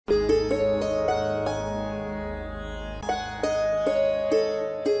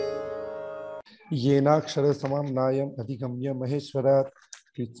येनाक्षरसमाम्नायम् अधिगम्य महेश्वरात्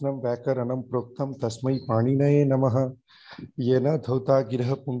कृत्स्नं व्याकरणं प्रोक्तं तस्मै पाणिनये नमः। येन धौता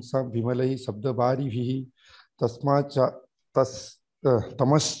गिरः पुंसां विमलैः शब्दवारिभिः तस्माच्च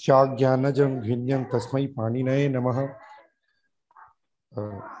तमश्चाज्ञानजं घृण्यं तस्मै पाणिनये नमः।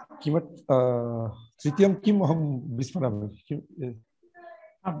 तृतीयं किम् अहं विस्मरामि।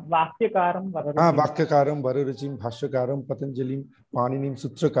 वाक्यकारं वररुचिं भाष्यकारं पतञ्जलिं पाणिनिं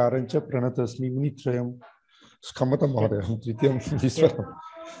सूत्रकारं च प्रणतोऽस्मि मुनित्रयं। क्षम्यतां महोदय, अहं तृतीयं विस्मरामि।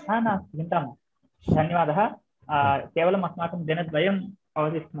 धन्यवादः। केवलम् अस्माकं दिनद्वयम्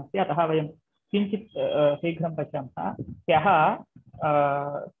अवशिष्टमस्ति, अतः वयं किञ्चित् शीघ्रं पश्यामः। ह्यः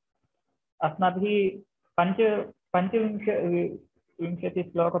अस्माभिः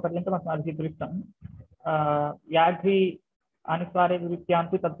पञ्चविंशतिश्लोकपर्यन्तम् अस्माभिः दृष्टं। व्याघ्री अनुस्वारे विवृत्यां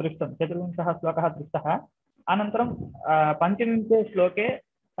तु तत् दृष्टं, 14 श्लोकः दृष्टः। अनन्तरं पञ्चविंशे श्लोके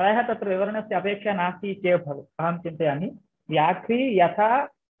प्रायः तत्र विवरणस्य अपेक्षा नास्ति इत्येव अहं चिन्तयामि। व्याघ्री यथा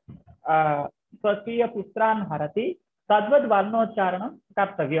स्वकीयपुत्रान् हरति तद्वद् वर्णोच्चारणं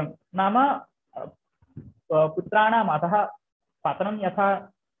कर्तव्यं। नाम पुत्राणाम् अधः पतनं यथा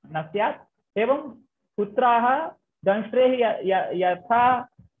न स्यात्, एवं पुत्राः दंष्ट्रेः यथा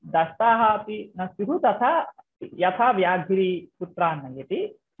दष्टाः अपि न स्युः, तथा यथा व्याघ्री पुत्रान् नयति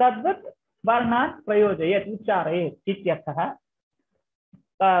तद्वत् वर्णान् प्रयोजयेत्, उच्चारयेत् इत्यर्थः।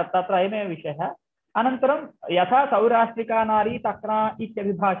 तत्र अयमेव विषयः। अनन्तरं यथा सौराष्ट्रिका नारी तक्रा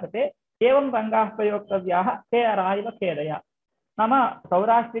इत्यभिभाषते एवं रङ्गाः प्रयोक्तव्याः ते अरायव खेदय। नाम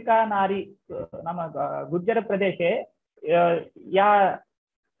सौराष्ट्रिका नारी नाम गुज्जरप्रदेशे या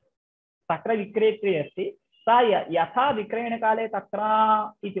तक्रविक्रेत्री अस्ति सा यथा विक्रयणकाले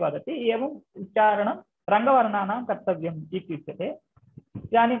तक्रा इति वदति एवम् उच्चारणं रङ्गवर्णानां कर्तव्यम् इत्युच्यते।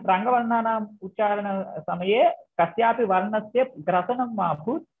 इदानीं रङ्गवर्णानाम् उच्चारणसमये कस्यापि वर्णस्य ग्रसनं मा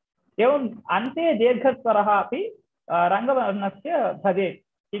भूत्, एवम् अन्ते दीर्घस्वरः अपि रङ्गवर्णस्य भवेत्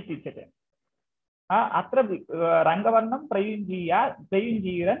इत्युच्यते। अत्र रङ्गवर्णं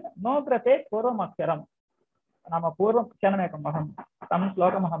प्रयुञ्जीरन् नोग्रते पूर्वमक्षरं। नाम पूर्वं क्षणमेकम् अहं तं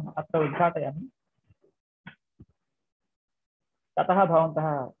श्लोकमहम् अत्र उद्घाटयामि, ततः भवन्तः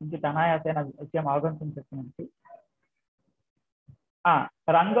किञ्चित् अनायासेन विषयम् अवगन्तुं शक्नुवन्ति।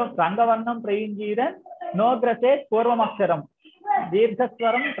 रङ्गवर्णं प्रयुञ्जीरन् नोग्रते पूर्वमक्षरं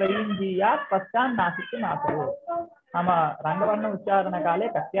दीर्घस्वरं प्रयुञ्जीयात् पश्चात् नासिके नासरेत्। नाम रङ्गवर्ण उच्चारणकाले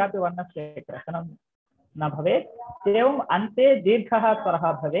कस्यापि वर्णस्य ग्रसनं न भवेत्, एवम् अन्ते दीर्घः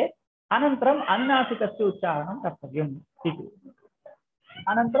स्वरः भवेत्, अनन्तरम् अनुनासिकस्य उच्चारणं कर्तव्यम् इति।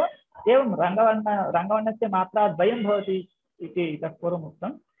 अनन्तरम् एवं रङ्गवर्णस्य मात्राद्वयं भवति इति इतः पूर्वम् उक्तं।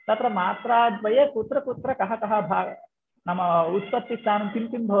 तत्र मात्राद्वये कुत्र कुत्र कः भागः नाम उत्पत्तिस्थानं किं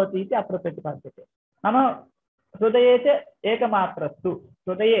किं भवति इति अत्र प्रतिपाद्यते। नाम हृदये च एकमात्रस्तु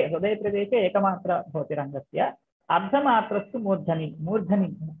हृदयप्रदेशे एकमात्रा भवति रङ्गस्य, अर्धमात्रस्तु मूर्धनि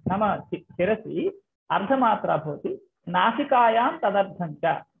नाम शिरसि अर्धमात्रा भवति, नासिकायां तदर्थं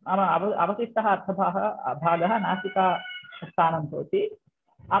च नाम अवशिष्टः अर्थभागः नासिकास्थानं भवति।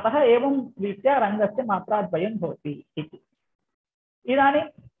 अतः एवं रीत्या रङ्गस्य मात्राद्वयं भवति इति। इदानीं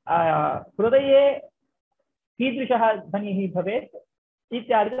हृदये कीदृशः ध्वनिः भवेत्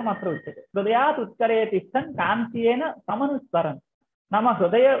इत्यादिकम् अत्र उच्यते। हृदयात् उत्करे तिष्ठन् कान्त्येन समनुस्वरन्। नाम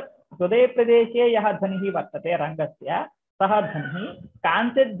हृदयप्रदेशे यः ध्वनिः वर्तते रङ्गस्य, सः ध्वनिः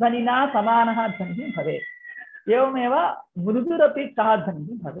कान्त्यध्वनिना समानः ध्वनिः भवेत्। एवमेव मृदुरपि सः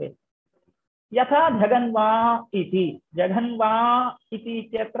ध्वनिः भवेत्। यथा जगन्वा इति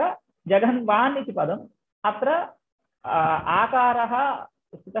इत्यत्र जगन्वान् इति पदम्, अत्र आकारः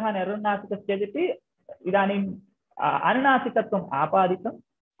स्थितः निरुन्नासिकश्चेदपि इदानीम् अनुनासिकत्वम् आपादितम्,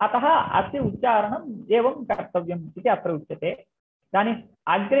 अतः अस्य उच्चारणम् एवं कर्तव्यम् इति अत्र उच्यते। इदानीम्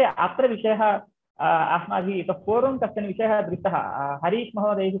अग्रे अत्र विषयः अस्माभिः इतः पूर्वं कश्चन विषयः दृष्टः, हरीश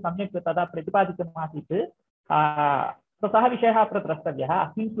महोदयैः सम्यक् तदा प्रतिपादितम् आसीत्। सः विषयः अत्र द्रष्टव्यः।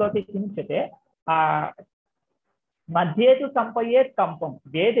 अस्मिन् श्लोके किमुच्यते, मध्ये तु कम्पयेत् कम्पं।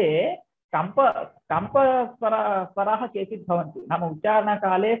 वेदे कम्पस्वराः केचित् भवन्ति, नाम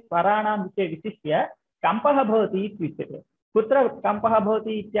उच्चारणकाले स्वराणां विषये विशिष्य कम्पः भवति इत्युच्यते। कुत्र कम्पः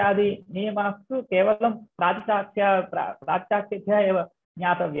भवति इत्यादि नियमास्तु केवलं प्राच्याख्येभ्यः एव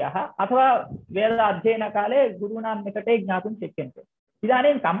ज्ञातव्याः, अथवा वेद अध्ययनकाले गुरूणां निकटे ज्ञातुं शक्यन्ते।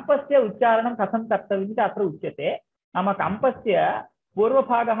 इदानीं कम्पस्य उच्चारणं कथं कर्तव्यम् इति अत्र उच्यते। नाम कम्पस्य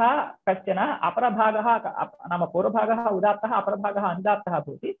पूर्वभागः कश्चन, अपरभागः नाम पूर्वभागः उदात्तः अपरभागः अनुदात्तः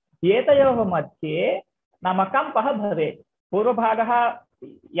भवति। एतयोः मध्ये नाम कम्पः भवेत्। पूर्वभागः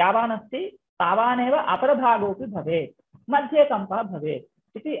यावानस्ति तावानेव अपरभागोऽपि भवेत्, मध्ये कम्पः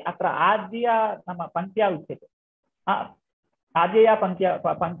भवेत् इति अत्र आद्या नाम पङ्क्त्या उच्यते। आद्यया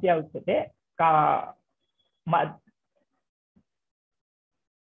पङ्क्त्या उच्यते।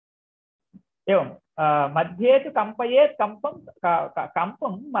 एवं मध्ये तु कम्पयेत्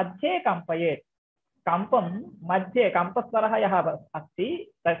कम्पं मध्ये कम्पयेत् कम्पं मध्ये कम्पस्वरः यः अस्ति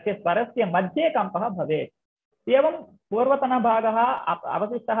तस्य स्वरस्य मध्ये कम्पः भवेत्। एवं पूर्वतनभागः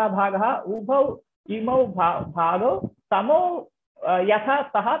अवशिष्टः भागः उभौ इमौ भागौ समौ यथा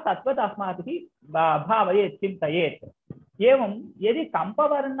सः तद्वत् अस्माभिः भावयेत् चिन्तयेत्। एवं यदि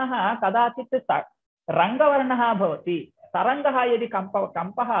कम्पवर्णः कदाचित् रङ्गवर्णः भवति तरङ्गः यदि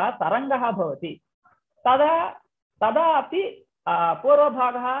कम्पः तरङ्गः भवति तदा अपि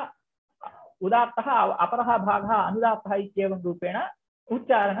पूर्वभागः उदात्तः अपरः भागः अनुदात्तः इत्येवं रूपेण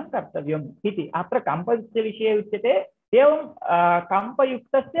उच्चारणं कर्तव्यम् इति अत्र कम्पस्य विषये उच्यते। एवं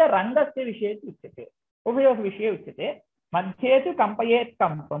कम्पयुक्तस्य रङ्गस्य विषये उच्यते, उभयोः विषये उच्यते। मध्ये तु कम्पयेत्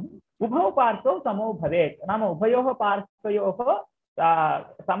कम्पम् उभौ पार्श्वौ समौ भवेत्, नाम उभयोः पार्श्वयोः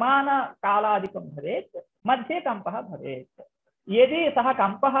समानकालादिकं भवेत्, मध्ये कम्पः भवेत्। यदि सः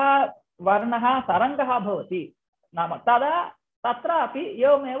कम्पः वर्णः तरङ्गः भवति नाम तदा तत्रापि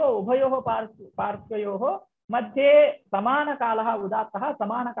एवमेव उभयोः पार्श्वयोः मध्ये समानकालः उदात्तः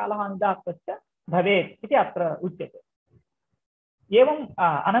समानकालः अनुदात्तश्च भवेत् इति अत्र उच्यते। एवं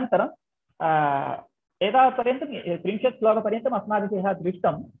अनन्तरं एतावत्पर्यन्तं 30 श्लोकपर्यन्तम् अस्माभिः यः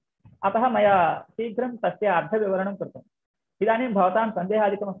दृष्टम्, अतः मया शीघ्रं तस्य अर्थविवरणं कृतम्। इदानीं भवतां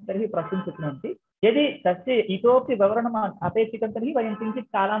सन्देहादिकम् अस्ति तर्हि प्रष्टुं शक्नुवन्ति। यदि तस्य इतोपि विवरणम् अपेक्षितं तर्हि वयं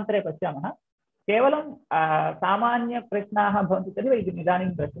किञ्चित् कालान्तरे पश्यामः। केवलं सामान्यप्रश्नाः भवन्ति तर्हि वयम् इदानीं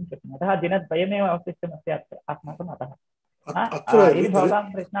द्रष्टुं शक्नुमः। अतः दिनद्वयमेव अवशिष्टमस्ति अस्माकम्। अतः यदि भवतां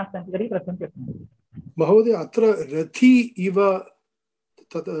प्रश्नाः सन्ति तर्हि प्रष्टुं शक्नुवन्ति। महोदय, अत्र रथी इव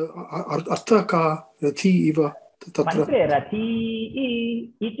तत् अर्थः का? रथी इव मन्त्रे रथी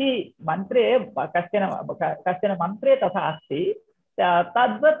इति मन्त्रे कश्चन मन्त्रे तथा अस्ति,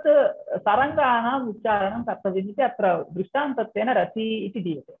 तद्वत् तरङ्गानाम् उच्चारणं कर्तव्यम् इति अत्र दृष्टान्तत्वेन रथी इति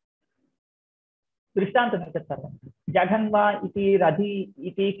दीयते। दृष्टान्तम् एतत् सर्वं जघन्वा इति रथी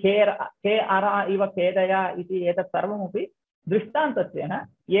इति के अरा इव खेदया इति एतत् सर्वमपि दृष्टान्तत्वेन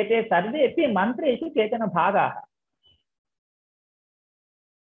एते सर्वेपि मन्त्रेषु केचन भागाः।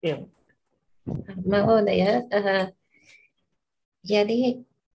 एवं महोदय, यदि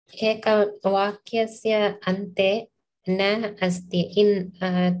एक वाक्यस्य अन्ते न अस्ति इन्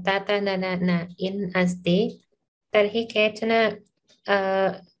तथा न इन् अस्ति तर्हि केचन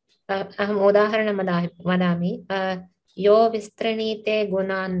अहम् उदाहरणं वदामि। यो विस्तृणीते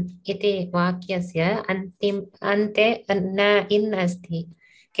गुणान् इति वाक्यस्य अन्ते न इन् अस्ति।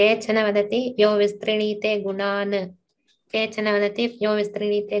 केचन वदति यो विस्तृणीते गुणान्, केचन वदति यो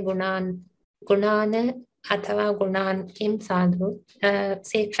विस्तृणीते गुणान् अथवा गुणान्। किं साधु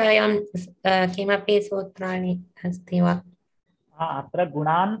शिक्षायां किमपि सूत्राणि अस्ति वा? अत्र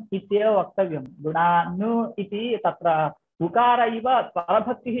गुणान् इत्येव वक्तव्यं। गुणानु इति तत्र उकार इव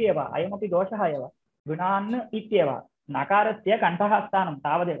स्वरभक्तिः एव, अयमपि दोषः एव। गुणान् इत्येव नकारस्य कण्ठः स्थानं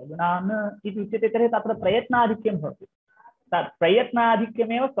तावदेव गुणान् इति उच्यते तर्हि तत्र प्रयत्नाधिक्यं भवति। तत्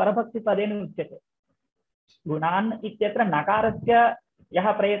प्रयत्नाधिक्यमेव स्वरभक्तिपदेन उच्यते। गुणान् इत्यत्र नकारस्य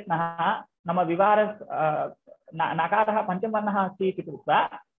यः प्रयत्नः नाम विवार नकारः पञ्चमवर्णः अस्ति इति कृत्वा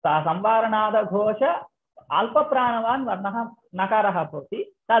संवारणादघोष अल्पप्राणवान् वर्णः नकारः भवति।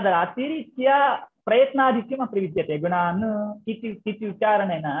 तदतिरिच्य प्रयत्नाधिक्यम् अत्र विद्यते। गुणान् इति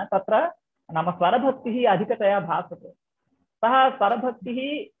उच्चारणेन तत्र नाम स्वरभक्तिः अधिकतया भासते। सः स्वरभक्तिः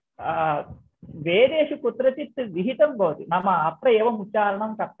वेदेषु कुत्रचित् विहितं भवति, नाम अत्र एवम्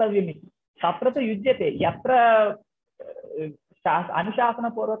उच्चारणं कर्तव्यमिति तत्र तु युज्यते, यत्र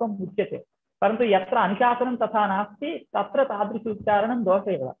अनुशासनपूर्वकम् उच्यते। परन्तु यत्र अनुशासनं तथा नास्ति तत्र तादृश उच्चारणं दोष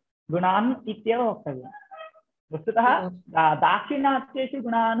एव। गुणान् इत्येव वक्तव्यम्। वस्तुतः दाक्षिणात्येषु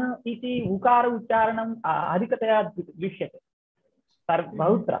गुणान् इति उकार उच्चारणम् अधिकतया दृश्यते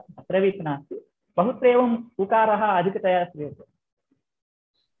बहुत्र, अत्रैव नास्ति, बहुत्र एवम् उकारः अधिकतया श्रूयते।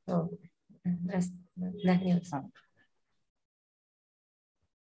 धन्यवादः।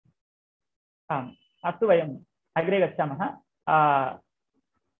 अस्तु, वयम् अग्रे गच्छामः।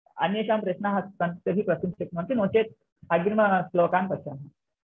 अन्येषां प्रश्नाः सन्ति तर्हि प्रष्टुं शक्नुवन्ति, नो चेत् अग्रिमश्लोकान् पश्यामः।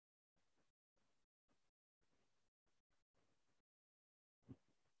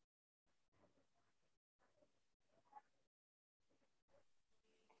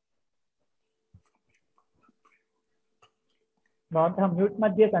 भवन्तः म्यूट्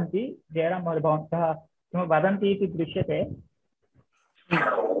मध्ये सन्ति। जयराम महोदय, भवन्तः किं वदन्ति इति दृश्यते।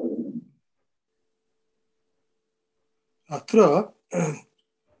 अत्र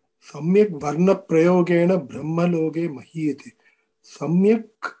सम्यक् वर्णप्रयोगेण ब्रह्मलोके महीयते।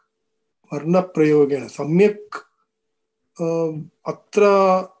 सम्यक् वर्णप्रयोगेण सम्यक् अत्र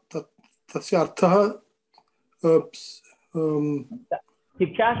तस्य अर्थः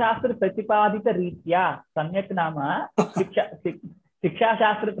शिक्षाशास्त्रप्रतिपादितरीत्या सम्यक् नाम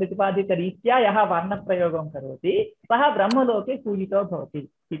शिक्षाशास्त्रप्रतिपादितरीत्या यः वर्णप्रयोगं करोति सः ब्रह्मलोके पूजितो भवति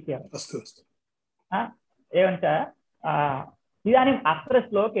इत्येव। अस्तु अस्तु। एवञ्च इदानीम् अत्र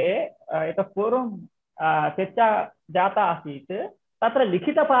श्लोके इतः पूर्वं चर्चा जाता आसीत् तत्र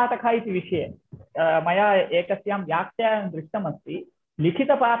लिखितपाठकः इति विषये मया एकस्यां व्याख्यानं दृष्टमस्ति।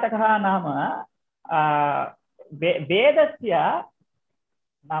 लिखितपाठकः नाम वेदस्य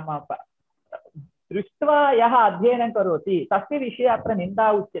नाम दृष्ट्वा यः अध्ययनं करोति तस्य विषये अत्र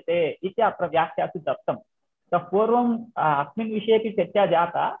निन्दा उच्यते इति अत्र व्याख्यासु दत्तं। ततः पूर्वम् अस्मिन् विषयेपि चर्चा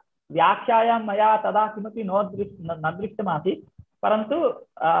जाता। व्याख्यायां मया तदा किमपि न दृष्टमासीत्, परन्तु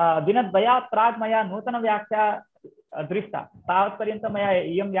दिनद्वयात् प्राक् मया नूतनव्याख्या दृष्टा। तावत्पर्यन्तं मया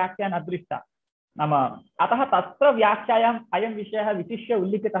इयं व्याख्या न दृष्टा। नाम अतः तत्र व्याख्यायाम् अयं विषयः विशिष्य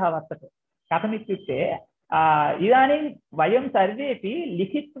उल्लिखितः वर्तते। कथमित्युक्ते इदानीं वयं सर्वेपि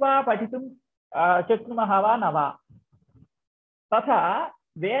लिखित्वा पठितुं शक्नुमः वा न वा, तथा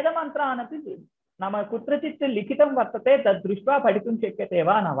वेदमन्त्रानपि नाम कुत्रचित् लिखितं वर्तते तद् दृष्ट्वा पठितुं शक्यते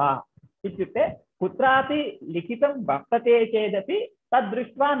वा न वा इत्युक्ते कुत्रापि लिखितं वर्तते चेदपि तद्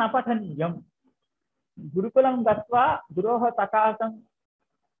दृष्ट्वा न पठनीयं। गुरुकुलं गत्वा गुरोः सकाशम्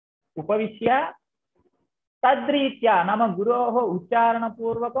उपविश्य तद्रीत्या नाम गुरोः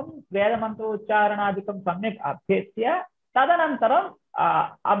उच्चारणपूर्वकं वेदमन्त्रोच्चारणादिकं सम्यक् अभ्यस्य तदनन्तरम्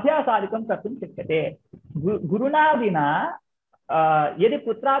अभ्यासादिकं कर्तुं शक्यते। गुरुणा विना यदि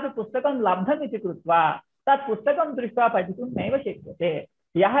कुत्रापि पुस्तकं लब्धम् इति कृत्वा तत् पुस्तकं दृष्ट्वा पठितुं नैव शक्यते।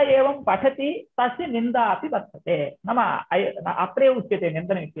 यः एवं पठति तस्य निन्दा अपि वर्तते। नाम अत्रैव उच्यते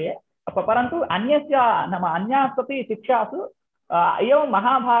निन्दनविषये। परन्तु अन्यस्य नाम अन्यास्वपि शिक्षासु एवं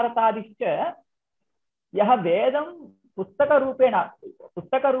महाभारतादिश्च यः वेदं पुस्तकरूपेण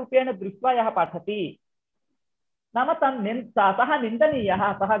दृष्ट्वा यः पठति नाम सः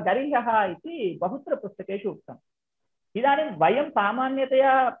निन्दनीयः, सः गर्ह्यः इति बहुत्र पुस्तकेषु उक्तम्। इदानीं वयं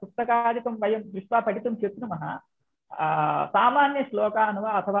सामान्यतया पुस्तकादिकं वयं दृष्ट्वा पठितुं शक्नुमः। सामान्यश्लोकान्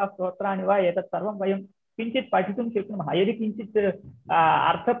वा अथवा स्तोत्राणि वा एतत् सर्वं वयं किञ्चित् पठितुं शक्नुमः यदि किञ्चित्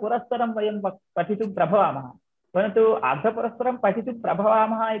अर्थपुरस्सरं वयं पठितुं प्रभवामः। परन्तु अर्थपुरस्सरं पठितुं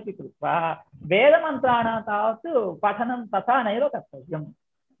प्रभवामः इति कृत्वा वेदमन्त्राणां तावत् पठनं तथा नैव कर्तव्यम्।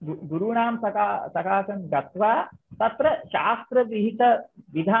 गुरूणां सकाशं गत्वा तत्र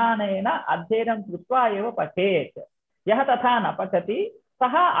शास्त्रविहितविधानेन अध्ययनं कृत्वा एव पठेत्। यः तथा न पठति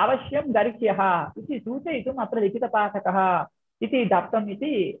सः अवश्यं गर्ह्यः इति सूचयितुम् अत्र लिखितपाठकः इति दत्तम्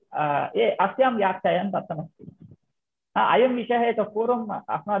इति अस्यां व्याख्यायां दत्तमस्ति। अयं विषयः इतः पूर्वम्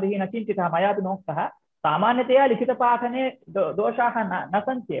अस्माभिः न चिन्तितः, मयापि नोक्तः। सामान्यतया लिखितपाठने दोषाः न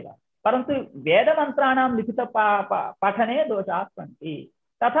सन्त्येव, परन्तु वेदमन्त्राणां लिखितपाठने दोषाः सन्ति।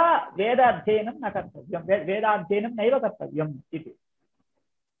 तथा वेदाध्ययनं न कर्तव्यं, वेदाध्ययनं नैव कर्तव्यम् इति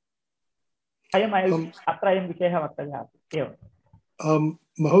अत्र अयं विषयः वक्तव्यः अस्ति। एवं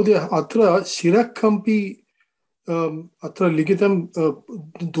महोदय, अत्र शिरःकम्पि अत्र लिखितं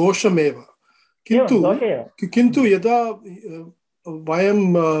दोषमेव, किन्तु यदा वयं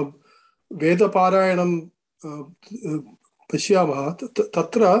वेदपारायणं पश्यामः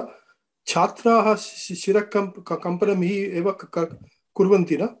तत्र छात्राः शिरःकम्पनं एव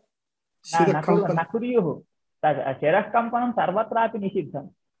कुर्वन्ति न? न कुर्युः। शिरःकम्पनं सर्वत्रापि निषिद्धं।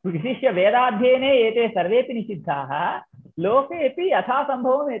 विशिष्य वेदाध्ययने एते सर्वेपि निषिद्धाः, लोकेपि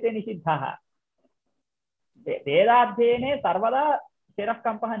यथासम्भवम् एते निषिद्धाः। वेदाध्ययने सर्वदा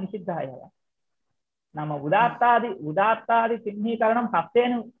शिरःकम्पः निषिद्धः एव। नाम उदात्तादि चिह्नीकरणं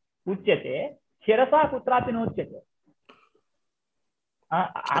हस्तेन उच्यते, शिरसा कुत्रापि नोच्यते।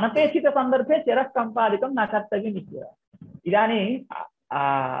 अनपेक्षितसन्दर्भे शिरःकम्पादिकं न कर्तव्यम् इत्येव। इदानीम्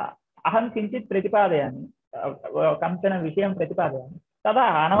अहं किञ्चित् प्रतिपादयामि, कञ्चन विषयं प्रतिपादयामि, तदा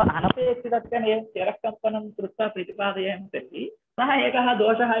अनपेक्षितत्वेन शिरःकम्पनं कृत्वा प्रतिपादयामि तर्हि सः एकः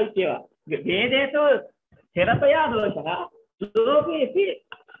दोषः इत्येव। वेदे तु स्थिरतया दोषः, लोकेपि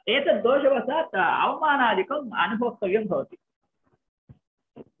एतद् दोषवशात् अवमानादिकम् अनुभोक्तव्यं भवति।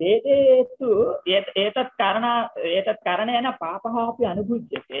 वेदे तु एतत् कारणेन पापः अपि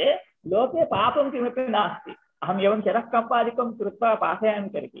अनुभूयते, लोके पापं किमपि नास्ति। अहम् एवं शिरःकम्पादिकं कृत्वा पाठयामि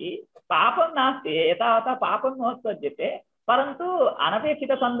तर्हि पापं नास्ति, एतावता पापं नोत्पद्यते, परन्तु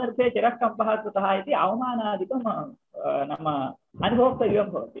अनपेक्षितसन्दर्भे शिरःकम्पः कृतः इति अवमानादिकं नाम अनुभोक्तव्यं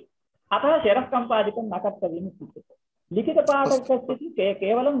भवति। अतः शिरःकम्पादिकं न कर्तव्यम् इत्युच्यते। लिखितपाठकस्य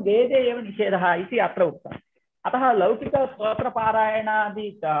केवलं वेदे एव निषेधः इति अत्र उक्तम्। अतः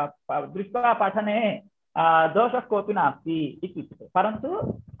लौकिकस्तोत्रपारायणादि दृष्ट्वा पठने दोषः कोऽपि नास्ति इत्युच्यते, परन्तु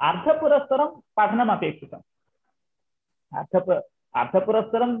अर्थपुरस्सरं पठनम् अपेक्षितम्।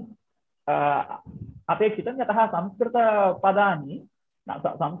 अर्थपुरस्सरं अपेक्षितं, यतः संस्कृतपदानि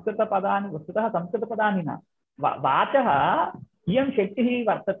वस्तुतः संस्कृतपदानि न, वाचः इयं शक्तिः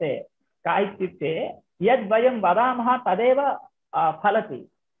वर्तते का इत्युक्ते यद्वयं वदामः तदेव फलति।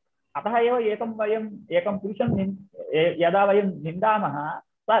 अतः एव एकं पुरुषं यदा वयं निन्दामः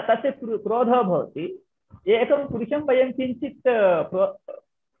तस्य क्रोधो भवति। एकं पुरुषं वयं किञ्चित्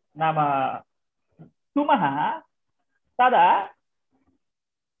नाम स्तुमः तदा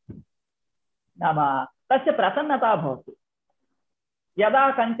नाम तस्य प्रसन्नता भवति। यदा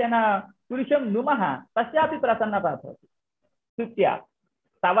कञ्चन पुरुषं नुमः तस्यापि प्रसन्नता भवति। स्तुत्या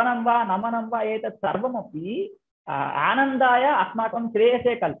स्तवनं वा नमनं वा एतत् सर्वमपि आनन्दाय अस्माकं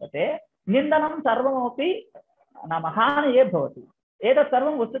श्रेयसे कल्पते। निन्दनं सर्वमपि नाम हानये भवति। एतत्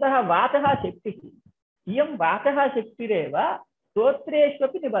सर्वं वस्तुतः वाचः शक्तिः। इयं वाचः शक्तिरेव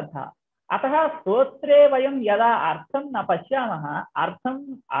स्तोत्रेष्वपि निबद्धा। अतः स्तोत्रे वयं यदा अर्थं न पश्यामः,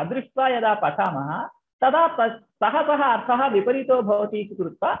 अर्थम् अदृष्ट्वा यदा पठामः तदा सः अर्थः विपरीतो भवति इति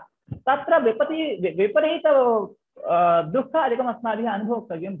कृत्वा तत्र विपरीत दुःखादिकम् अस्माभिः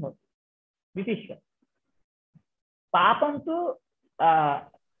अनुभोक्तव्यं भवति विशिष्य। पापं तु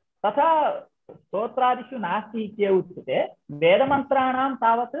तथा स्तोत्रादिषु नास्ति इत्येव उच्यते। वेदमन्त्राणां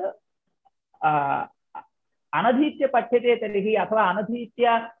तावत् अनधीत्य पठ्यते तर्हि अथवा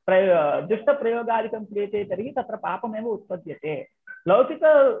अनधीत्य दुष्टप्रयोगादिकं क्रियते तर्हि तत्र पापमेव उत्पद्यते।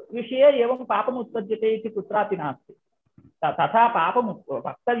 लौकिकविषये एवं पापम् उत्पद्यते इति कुत्रापि नास्ति। तथा पापं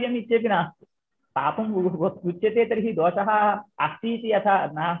वक्तव्यम् इत्यपि नास्ति। पापम् उच्यते तर्हि दोषः अस्ति इति यथा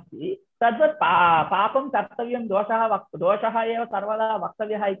नास्ति, तद्वत् पापं कर्तव्यं दोषः एव सर्वदा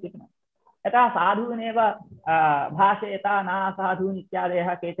वक्तव्यः इति न। यथा साधूनेव भाषेता न साधून्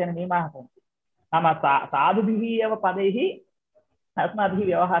इत्यादयः केचन नियमाः सन्ति। नाम साधुभिः एव पदैः अस्माभिः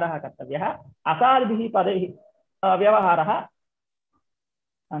व्यवहारः कर्तव्यः, असाधुभिः पदैः व्यवहारः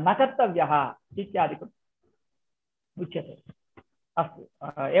न कर्तव्यः इत्यादिकम् उच्यते। अस्तु,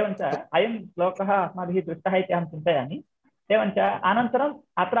 एवञ्च अयं श्लोकः अस्माभिः दृष्टः इति अहं चिन्तयामि। एवञ्च अनन्तरम्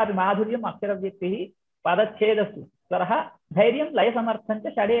अत्रापि माधुर्यम् अक्षरव्यक्तिः पदच्छेदस्तु स्वरः धैर्यं लयसमर्थञ्च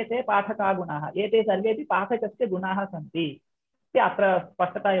षडेते पाठकागुणाः। एते सर्वेपि पाठकस्य गुणाः सन्ति इति अत्र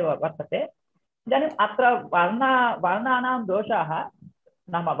स्पष्टता एव वर्तते। इदानीम् अत्र वर्णानां दोषाः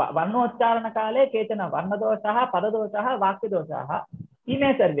नाम वर्णोच्चारणकाले केचन वर्णदोषाः, पददोषाः, वाक्यदोषाः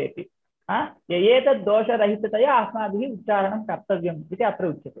इमे सर्वेपि एतद् दोषरहिततया अस्माभिः उच्चारणं कर्तव्यम् इति अत्र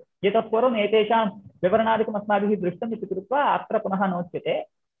उच्यते। एतत् पूर्वम् एतेषां विवरणादिकम् अस्माभिः दृष्टम् इति कृत्वा अत्र पुनः नोच्यते।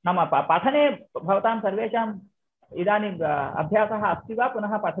 नाम पठने भवतां सर्वेषाम् इदानीम् अभ्यासः अस्ति वा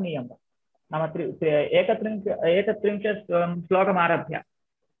पुनः पठनीयं वा? नाम 31 श्लोकमारभ्य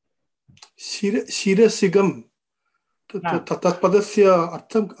शिरसिगं तत्पदस्य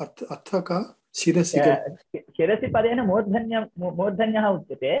अर्थः का? शिरसि पदेन मूर्धन्यः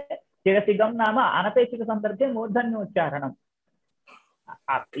उच्यते। शिरसिगं नाम अनपेक्षितसन्दर्भे मूर्धन्योच्चारणम्।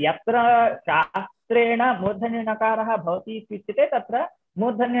 यत्र शास्त्रेण मूर्धन्यणकारः भवति इत्युच्यते तत्र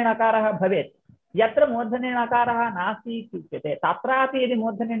मूर्धन्यणकारः भवेत्। यत्र मूर्धन्यणकारः नास्ति इत्युच्यते तत्रापि यदि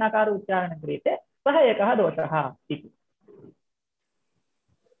मूर्धन्यणकार उच्चारणं क्रियते सः एकः दोषः इति।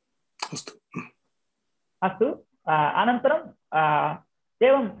 अस्तु, अनन्तरं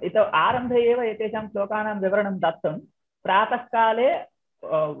एवम् आरम्भे एव एतेषां श्लोकानां विवरणं दत्तं। प्रातःकाले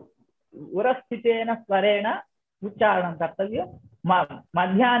उरस्थितेन स्वरेण उच्चारणं कर्तव्यं,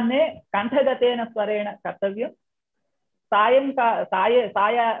 मध्याह्ने कण्ठगतेन स्वरेण कर्तव्यं,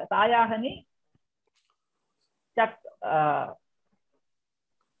 सायाह्ने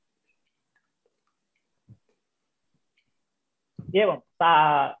एवं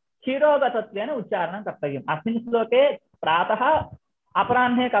क्षीरोगतत्वेन उच्चारणं कर्तव्यम्। अस्मिन् श्लोके प्रातः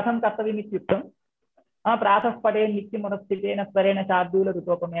अपराह्ने कथं कर्तव्यम् इत्युक्तं। प्रातः पठे नित्यमुरस्थितेन स्वरेण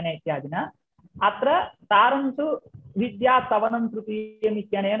शार्दूलऋतोपमेन इत्यादिना। अत्र तारं तु विद्या तवनं तृतीयम्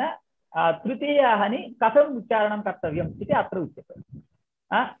इत्यनेन तृतीयाहनि कथम् उच्चारणं कर्तव्यम् इति अत्र उच्यते।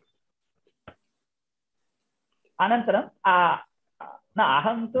 अनन्तरं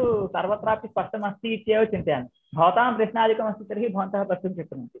अहं तु सर्वत्रापि स्पष्टमस्ति इत्येव चिन्तयामि। भवतां प्रश्नादिकमस्ति तर्हि भवन्तः प्रष्टुं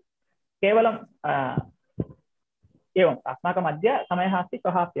शक्नुवन्ति। केवलं एवम् अस्माकम् अद्य समयः अस्ति,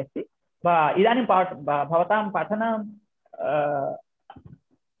 श्वः अपि अस्ति। इदानीं भवतां पठनं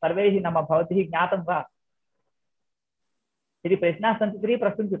सर्वैः नाम भवद्भिः ज्ञातं वा? यदि प्रश्नाः सन्ति तर्हि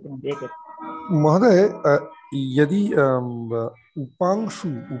प्रष्टुं शक्नुवन्ति। एकैक महोदय, यदि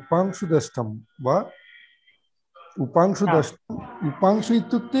उपांशुदष्टं वा? उपांशु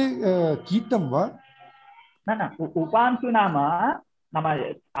इत्युक्ते कीटं वा? न, उपांशु नाम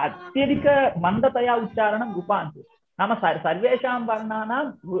अत्यधिकमन्दतया उच्चारणम् उपांशु नाम सर्वेषां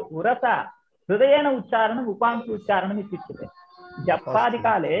वर्णानाम् उरसा हृदयेन उच्चारणम् उपांशु उच्चारणम् इत्युच्यते।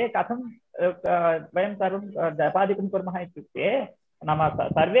 जपादिकाले कथं वयं सर्वं जपादिकं कुर्मः इत्युक्ते नाम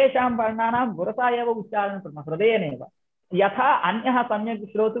सर्वेषां वर्णानां पुरतः एव उच्चारणं कुर्मः हृदयेनैव यथा अन्यः सम्यक्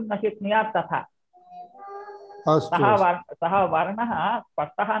श्रोतुं न शक्नुयात् तथा सः वर्णः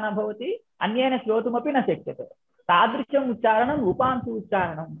स्पष्टः न भवति अन्येन श्रोतुमपि न शक्यते तादृशम् उच्चारणम् उपांशु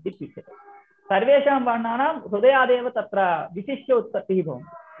उच्चारणम् इत्युच्यते सर्वेषां वर्णानां हृदयादेव तत्र विशिष्य उत्पत्तिः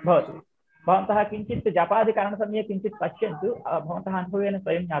भवति भवन्तः किञ्चित् जपादिकरणसमये किञ्चित् पश्यन्तु भवन्तः अनुभवेन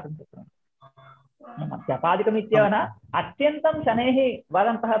स्वयं ज्ञातुं शक्नुवन्ति जपादिकमित्येव न अत्यन्तं शनैः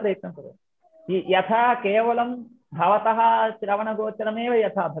वदन्तः प्रयत्नं करोति यथा केवलं भवतः श्रवणगोचरमेव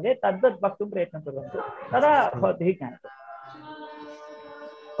यथा भवेत् तद्वत् वक्तुं प्रयत्नं कुर्वन्तु तदा भवद्भिः ज्ञायते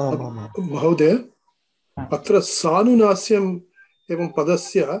महोदय अत्र सानुनास्यम् एवं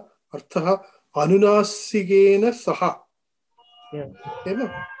पदस्य अर्थः अनुनासिकेन सह एवं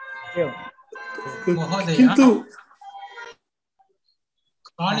किन्तु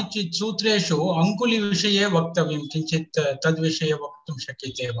कानिचित् सूत्रेषु अङ्गुलिविषये वक्तव्यं किञ्चित् तद्विषये वक्तुं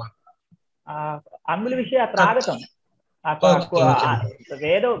शक्यते वा अङ्गुलिविषये अत्र आगतं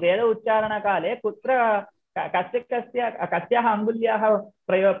वेद उच्चारणकाले कुत्र कस्याः अङ्गुल्याः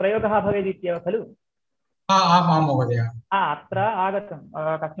प्रयोगः भवेत् इत्येव खलु आम् महोदय अत्र आगतं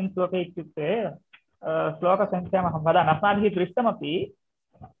कस्मिन् श्लोके इत्युक्ते श्लोकसङ्ख्यामहं वदामि अस्माभिः दृष्टमपि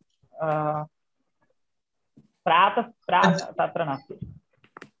तत्र नास्ति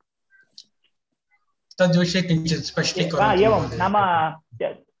तद्विषये किञ्चित् स्पष्टीकरोतु एवं नाम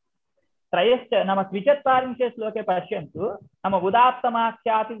त्रयश्च नाम द्विचत्वारिंशे श्लोके पश्यन्तु नाम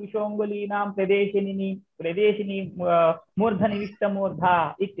उदात्तमाख्याति विशोङ्गुलीनां प्रदेशिनी मूर्धनिविष्टमूर्धा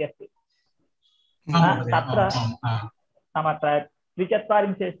इत्यस्ति तत्र नाम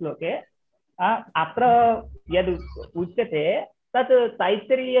द्विचत्वारिंशे श्लोके अत्र यद् उच्यते तत्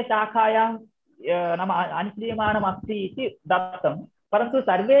तैत्तिरीयशाखायां नाम अनुश्रीयमाणमस्ति इति दत्तं परन्तु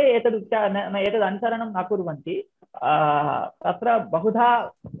सर्वे एतद् अनुसरणं न कुर्वन्ति तत्र बहुधा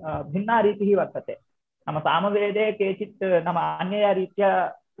भिन्ना रीतिः वर्तते नाम सामवेदे केचित् नाम अन्यया रीत्या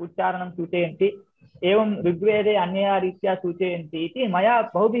उच्चारणं सूचयन्ति एवं ऋग्वेदे अन्यया रीत्या सूचयन्ति इति मया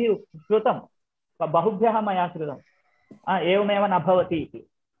बहुभिः श्रुतं बहुभ्यः मया श्रुतं एवमेव न भवति इति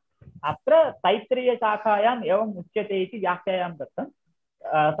अत्र तैत्तिरीयशाखायाम् एवम् उच्यते इति व्याख्यायां दत्तं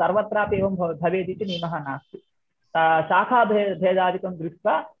सर्वत्रापि एवं भवेदिति नियमः नास्ति शाखाभेदादिकं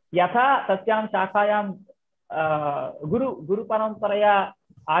दृष्ट्वा यथा तस्यां शाखायां गुरुपरम्परया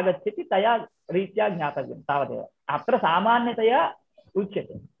आगच्छति तया रीत्या ज्ञातव्यं तावदेव अत्र सामान्यतया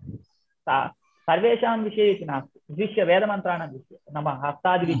उच्यते सर्वेषां विषये इति नास्ति विशिष्य वेदमन्त्राणां विषये नाम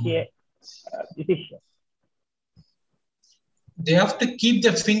हस्तादिविषये विशिष्य They have to keep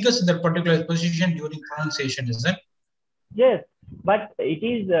their fingers in that particular position during pronunciation, isn't it? Yes, but it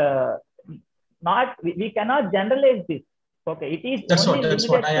is not. We cannot generalize this. Okay, it is. That's only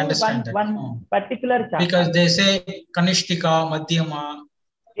what I understand. One particular chapter. Because they say Kanishtika, Madhyama.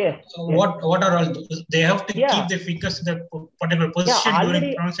 Yes. What are all those? They have to keep their fingers in that particular position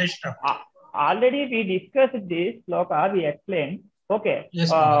during pronunciation. Already we discussed this sloka. We explained. Okay. Yes.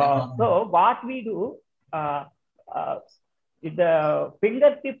 So what we do? Is the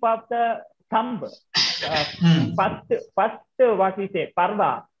fingertip of the thumb. First what we say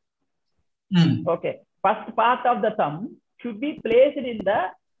parva. Okay, first part of the thumb should be placed in the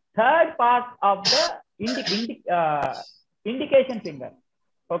third part of the indication finger.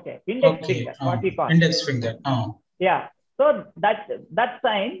 Okay, index finger, what we call index finger. Yeah, so that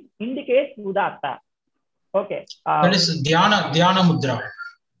sign indicates udatta. Okay, that is dhyana mudra.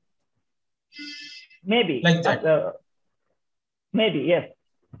 Maybe like that. Maybe yes,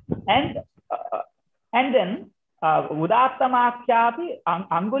 and then udattamaख्याति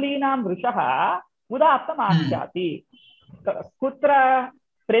अंगुलीनां वृषः उदात्तमाख्याति कुत्र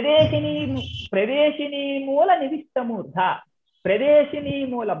प्रदेशिनी मूल निविष्टमूर्धा प्रदेशिनी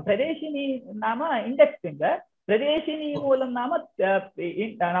नाम index finger प्रदेशिनी मूलं नाम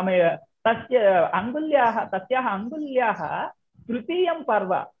तस्याः अंगुल्याः तृतीयं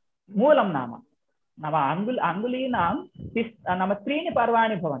पर्व मूलं नाम अंगुलीनां नाम त्रीणि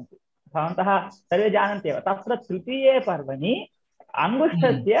पर्वाणि भवन्ति भवन्तः सर्वे जानन्ति एव तत्र तृतीये पर्वणि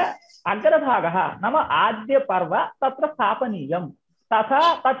अंगुष्ठस्य अग्रभागः नाम आद्यपर्व तत्र स्थापनीयं तथा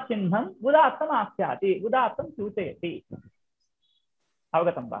तच्चिह्नम् उदात्तम् आख्याति उदात्तं सूचयति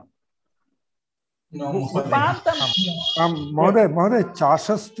अवगतं वा महोदय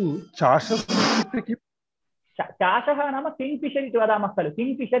चाषस्तु इत्युक्ते किम् चाषः नाम किङ्ग्फिशर् इति वदामः खलु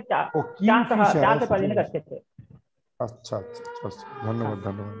किङ्ग्फिशर् चाषपदेन कथ्यते अच्छा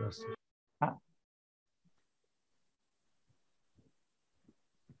धन्यवादः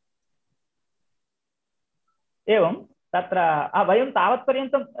एवं तत्र वयं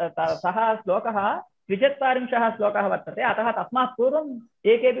तावत्पर्यन्तं सः श्लोकः 43 श्लोकः वर्तते अतः तस्मात् पूर्वम्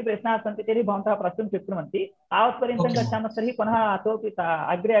एकेपि प्रश्नाः सन्ति तर्हि भवन्तः प्रष्टुं शक्नुवन्ति तावत्पर्यन्तं गच्छामः तर्हि पुनः इतोपि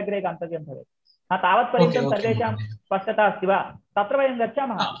अग्रे अग्रे गन्तव्यं भवेत् तावत्पर्यन्तं सर्वेषां स्पष्टता अस्ति वा तत्र वयं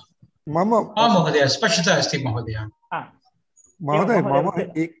गच्छामः महोदय स्पष्टता अस्ति महोदय महोदय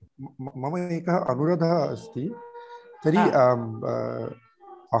मम एकः अनुरोधः अस्ति तर्हि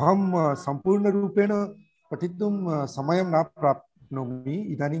अहं सम्पूर्णरूपेण पठितुं समयं न प्राप्नोमि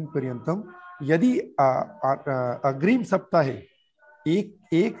इदानीं पर्यन्तं यदि अग्रिम सप्ताहे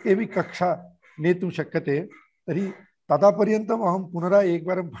एक एव कक्षा नेतुं शक्यते तर्हि तदा पर्यन्तम् अहं पुनः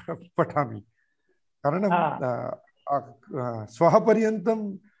एकवारं पठामि कारणं श्वः पर्यन्तं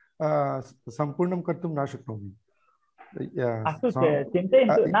सम्पूर्णं कर्तुं न शक्नोमि अस्तु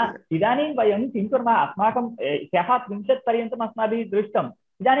चिन्तयन्तु न इदानीं वयं किं कुर्मः अस्माकं ह्यः 30 पर्यन्तम् अस्माभिः दृष्टम्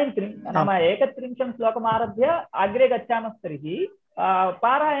इदानीं नाम 31 श्लोकमारभ्य अग्रे गच्छामस्तर्हि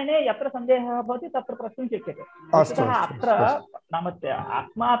पारायणे यत्र सन्देहः भवति तत्र प्रष्टुं शक्यते अत्र नाम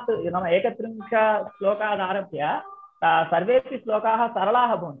अस्मात् नाम 31 श्लोकादारभ्य सर्वेपि श्लोकाः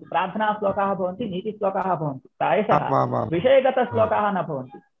सरलाः भवन्ति प्रार्थनाश्लोकाः भवन्ति नीतिश्लोकाः भवन्ति प्रायशः विषयगतश्लोकाः न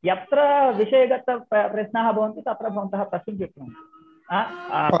भवन्ति यत्र विषयगतप्रश्नाः भवन्ति तत्र भवन्तः प्रष्टुं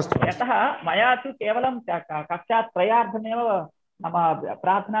शक्नुवन्ति यतः मया तु केवलं कक्षात्रयार्थमेव नाम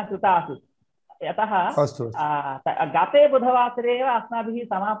प्रार्थना कृता आसीत् यतः गते बुधवासरे एव अस्माभिः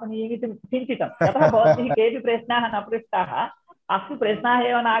समापनीयम् इति चिन्तितं यतः भवद्भिः केऽपि प्रश्नाः न पृष्टाः अस्तु प्रश्नाः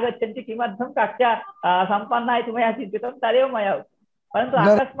एव नागच्छन्ति किमर्थं कक्षा सम्पन्ना इति मया चिन्तितं तदेव मया परन्तु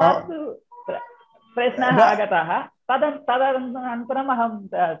अकस्मात् प्रश्नाः आगताः तदनन्तरम् अहं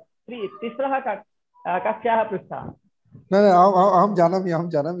तिस्रः कक्षाः पृष्टाः न अहं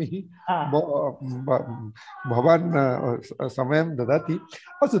जानामि भवान् समयं ददाति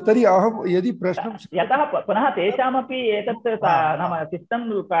अस्तु तर्हि अहं यदि प्रश्नं यतः पुनः तेषामपि एतत् नाम सिस्टम्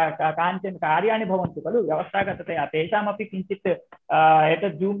काञ्चन कार्याणि भवन्ति खलु व्यवस्थागततया तेषामपि किञ्चित्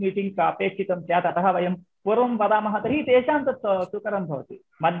एतत् जूम् मीटिङ्ग् अपेक्षितं स्यात् अतः वयं पूर्वं वदामः तर्हि तेषां तत् सुकरं भवति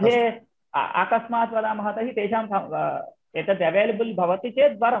मध्ये अकस्मात् वदामः तर्हि तेषां एतद् अवैलबल् भवति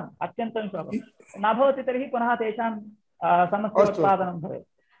चेत् वरम् अत्यन्तं सुलभं न भवति तर्हि पुनः तेषां समस्या उत्पादनं भवेत्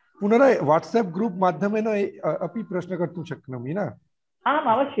पुनः वाट्साप् ग्रूप् माध्यमेन अपि प्रश्नं कर्तुं शक्नोमि न आम्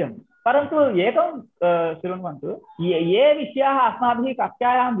अवश्यं परन्तु एकं शृण्वन्तु ये विषयाः अस्माभिः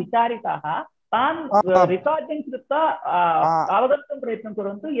कक्षायां विचारिताः तान् रिकार्डिङ्ग् कृत्वा अवगन्तुं प्रयत्नं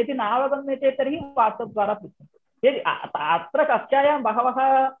कुर्वन्तु यदि न अवगम्यते तर्हि वाट्साप् द्वारा पृच्छन्तु यदि अत्र कक्षायां बहवः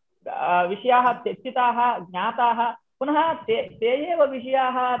विषयाः चर्चिताः ज्ञाताः पुनः ते एव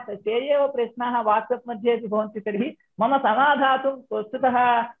विषयाः ते एव प्रश्नाः वाट्सप् मध्ये अपि भवन्ति तर्हि मम समाधातुं वस्तुतः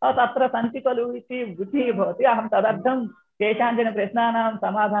तत्र सन्ति खलु इति बुद्धिः भवति अहं तदर्थं केषाञ्चन प्रश्नानां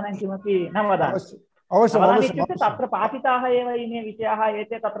समाधानं किमपि न वदामि इत्युक्ते तत्र पाठिताः एव इमे विषयाः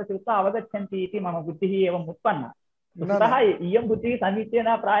एते तत्र कृत्वा अवगच्छन्ति इति मम बुद्धिः एवम् उत्पन्ना वस्तुतः इयं बुद्धिः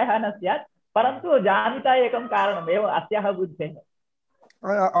समीचीना प्रायः न स्यात् परन्तु जानिता एकं कारणमेव अस्याः बुद्धेः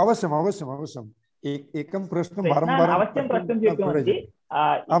अवश्यम् एकं प्रश्नं वारंवारं अवश्यं प्रष्टुं शक्नुवन्ति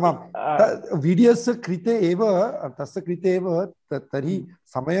आमां वीडियोस् कृते एव तस्य कृते एव तर्हि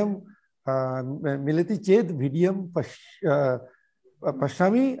समयं मिलति चेत् वीडियों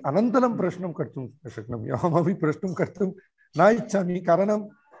पश्यामि अनन्तरं प्रश्नं कर्तुं शक्नोमि अहमपि प्रश्नं कर्तुं न इच्छामि कारणं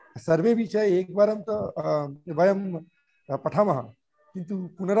सर्वे विषयाः एकवारं तु वयं पठामः किन्तु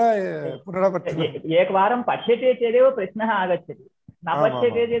पुनरावर्तनं एकवारं पठ्यते चेदेव प्रश्नः आगच्छति न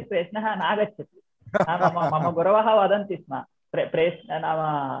पठ्यते चेत् प्रश्नः नागच्छति मम गुरवः वदन्ति स्म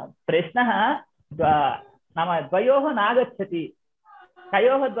प्रश्नः नाम द्वयोः नागच्छति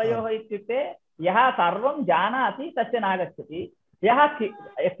कयोः द्वयोः इत्युक्ते यः सर्वं जानाति तस्य नागच्छति यः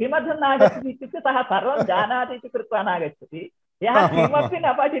किमर्थं नागच्छति इत्युक्ते सः सर्वं जानाति इति कृत्वा नागच्छति यः किमपि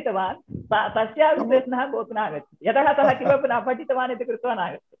न पठितवान् तस्यापि प्रश्नः कोऽपि नागच्छति यतः सः किमपि न पठितवान् इति कृत्वा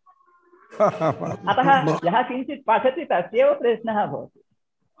नागच्छति अतः यः किञ्चित् पठति तस्यैव प्रश्नः भवति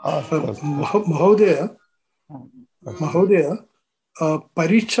महोदय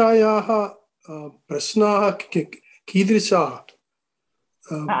परीक्षायाः प्रश्नाः कीदृशाः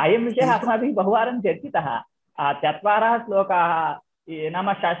अयं विषयः अस्माभिः बहुवारं चर्चितः 4 श्लोकाः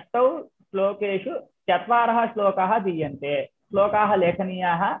नाम 6 श्लोकेषु 4 श्लोकाः दीयन्ते श्लोकाः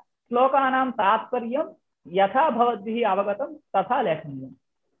लेखनीयाः श्लोकानां तात्पर्यं यथा भवद्भिः अवगतं तथा लेखनीयम्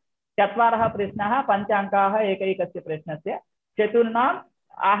 4 प्रश्नाः 5 अङ्काः एकैकस्य प्रश्नस्य चतुर्णाम्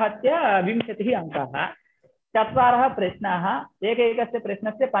आहत्य 20 अङ्काः 4 प्रश्नाः एकैकस्य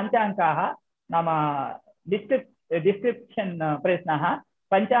प्रश्नस्य 5 अङ्काः नाम डिस्क्रिप्शन् प्रश्नाः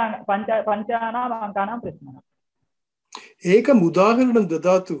 5 अङ्कानां प्रश्नः एकम् उदाहरणं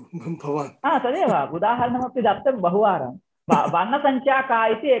ददातु भवान्। तदेव उदाहरणमपि दत्तं बहुवारं। वर्णसङ्ख्या का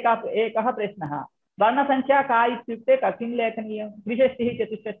इति एकः प्रश्नः। वर्णसङ्ख्या का इत्युक्ते किं लेखनीयं? त्रिषष्टिः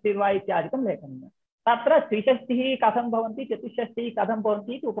चतुष्षष्टिर्वा इत्यादिकं लेखनीयं। तत्र त्रिषष्टिः कथं भवन्ति, चतुष्षष्टिः कथं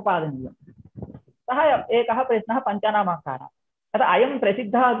भवन्ति इति उपपादनीयं। सः एकः प्रश्नः पञ्चानामाङ्कानां। तथा अयं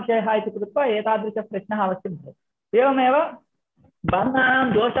प्रसिद्धः विषयः इति कृत्वा एतादृशप्रश्नः अवश्यं भवति। एवमेव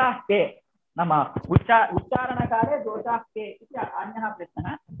वर्णानां दोषाः के, नाम उच्चारणकाले दोषाः के इति अन्यः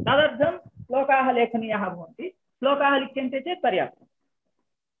प्रश्नः। तदर्थं श्लोकाः लेखनीयाः भवन्ति। श्लोकाः लिख्यन्ते चेत् पर्याप्तम्।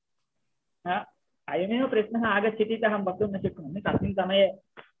 अयमेव प्रश्नः आगच्छति इति अहं वक्तुं न शक्नोमि। तस्मिन् समये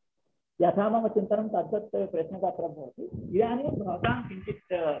यथा मम चिन्तनं तद्वत् प्रश्नः अत्र भवति। इदानीं भवतां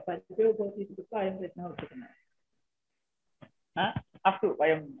किञ्चित् परिचयो भवति इति कृत्वा अयं प्रश्नः उच्यते। अस्तु,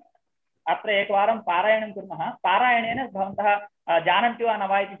 वयम् अत्र एकवारं पारायणं कुर्मः। पारायणेन भवन्तः जानन्ति वा न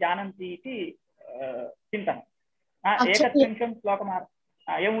वा इति जानन्ति इति चिन्तनम्। 31 श्लोकम्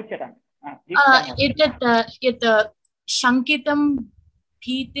एवमुच्यताम्। यत् शङ्कितं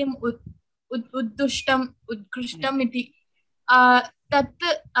भीतिम् उद्दुष्टम् उत्कृष्टम् इति तत्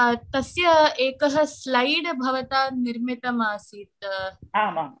तस्य एकः स्लैड् भवता निर्मितम् आसीत्।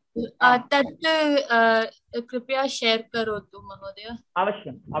 तत् कृपया शेर् करोतु महोदय।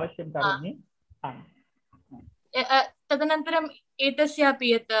 अवश्यम् अवश्यं करोमि। तदनन्तरम् एतस्यापि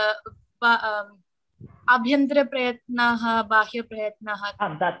यत् आभ्यन्तरप्रयत्नाः बाह्यप्रयत्नाः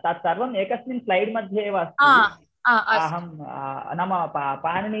तत् सर्वम् एकस्मिन् स्लैड् मध्ये एव अस्ति। अहं नाम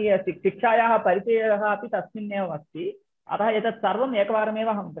पाणिनीयशिक्षायाः परिचयः अपि तस्मिन्नेव अस्ति। अतः एतत् सर्वम् एकवारमेव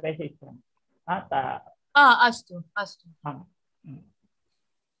अहं प्रेषयिष्यामि। अस्तु अस्तु।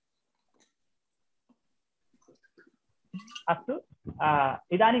 अस्तु,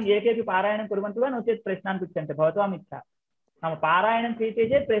 इदानीम् एकेपि पारायणं कुर्वन्ति वा, नो चेत् प्रश्नान् पृच्छन्ति? भवताम् इच्छा। नाम पारायणं क्रियते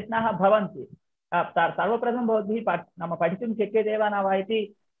चेत् प्रश्नाः भवन्ति। सर्वप्रथमं भवद्भिः नाम पठितुं शक्यते वा न वा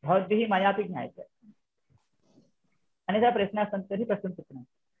इति भवद्भिः मयापि ज्ञायते। अन्यथा प्रश्नाः सन्ति तर्हि प्रष्टुं शक्नुमः।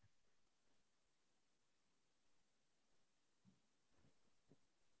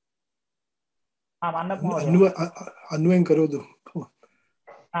 अन्वयं करोतु।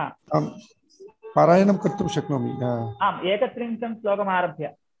 पारायणं कर्तुं शक्नोमि। 31 श्लोकम्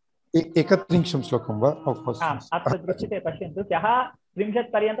आरभ्य। 31 श्लोकं वा? अत्र दृश्यते, पश्यन्तु। ह्यः 30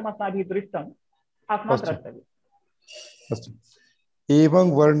 पर्यन्तम् अस्माभिः दृष्टम्, अस्मात् द्रष्टव्यम्। अस्तु।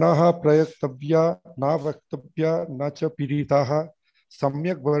 एवं वर्णाः प्रयोक्तव्या न वक्तव्या न च पीडिताः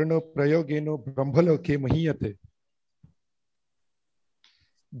सम्यक् वर्णप्रयोगेन ब्रह्मलोके महीयते।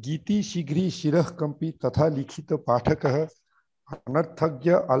 गीति शीघ्री शिरः कंपी तथा लिखित पाठकः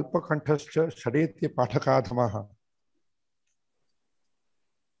अनर्थज्ञ अल्पकंठश्च षडेते पाठकाधमाः।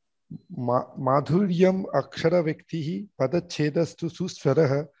 माधुर्यम् अक्षर व्यक्तिः पदच्छेदस्तु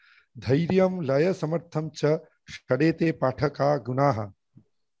सुस्वरः धैर्यं लय समर्थं च षडेते पाठका गुणाः।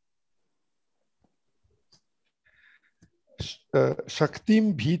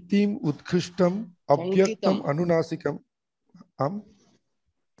 शक्तिं भीतिम् उत्कृष्टम् अव्यक्तम् अनुनासिकम्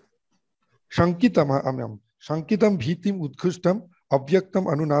शङ्कितं भीतिम् उत्कृष्टम् अव्यक्तम्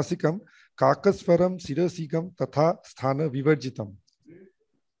अनुनासिकं काकस्वरं शिरसिगं तथा स्थान विवर्जितम्।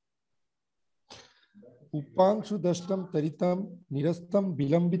 उपांशुदष्टं तरितं निरस्तं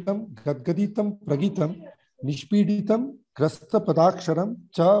विलंबितं गद्गदितं प्रगितं निष्पीडितं ग्रस्तपदाक्षरं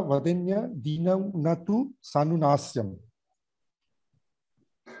च वदेन्य दीनं न तु सानुनास्यम्।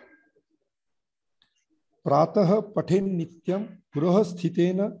 प्रातः पठेन् नित्यं पुरः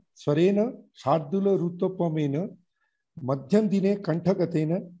स्थितेन स्वरेण शार्दूलरुतोपमेन मध्यम दिने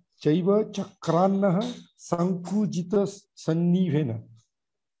कंठगतेन चैव चक्रान्नः संकुचितसन्निभेन।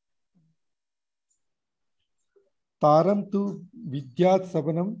 तारं तु विद्यात्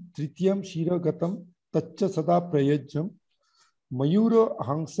सवनं तृतीयं शिरगतं तच्च सदा प्रयुज्यं मयूर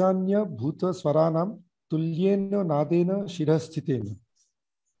हंसान्य भूत स्वरानां तुल्येन नादेन शिरस्थितेन।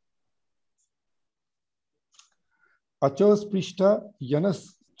 अचो स्पृष्टा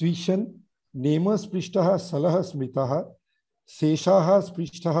यनस्त्विषन् नेम स्पृष्टः सलह स्मृतः शेषाः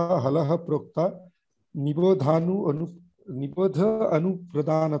स्पृष्टः हलः प्रोक्ता निबोध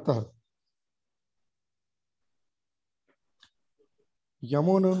अनुप्रदानतः।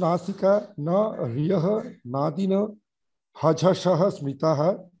 यमोनो नासिका न ह्रियः नादिन हझषः स्मृतः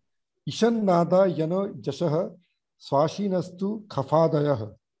ईशन्नादा यन जशः स्वाशीनस्तु खफादयः।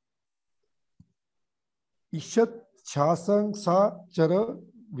 ईषत् छासंसाचर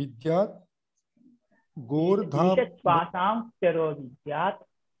विद्यात् गोर्धाम चरो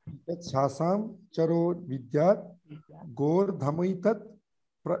विद्यात् गोर्धमैतत्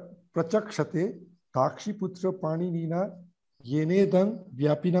प्रचक्षते दाक्षीपुत्र पाणिनिना येनेदं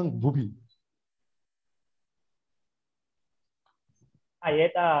व्यापिनं भुवि।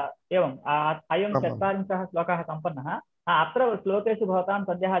 एवम् अयं 40 श्लोकः सम्पन्नः अत्र श्लोकेषु भवतां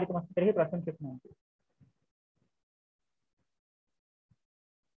सन्देहादिकमस्ति तर्हि प्रश्नं शक्नुवन्ति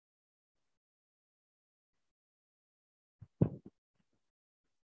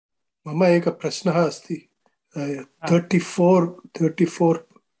मम एकः प्रश्नः अस्ति 34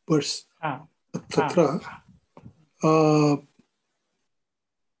 वर्स् तत्र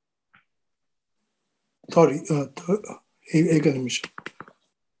sorry एकनिमिषम्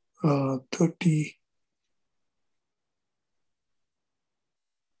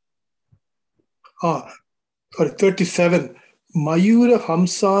 37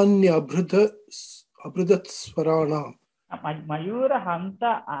 मयूरहंसान्यभृतस्वराणाम्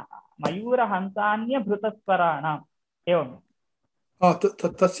मयूरहंसान्यभृतस्वराणाम् एवं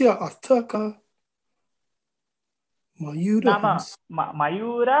तस्य अर्थः कः मयूरहंस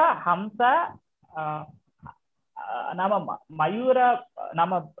नाम मयूर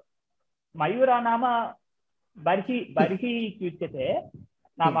नाम मयूर नाम बर्हि इत्युच्यते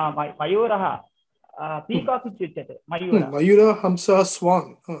नाम मयूरः पीकाक् इत्युच्यते मयूरहंसः स्वान्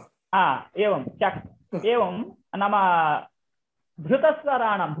एवं एवं नाम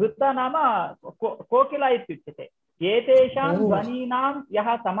भृतस्वराणां भृत नाम कोकिला इत्युच्यते एतेषां ध्वनीनां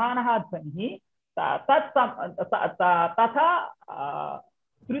यः समानः ध्वनिः तथा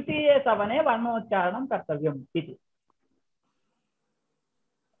तृतीये सवने वर्णोच्चारणं कर्तव्यम् इति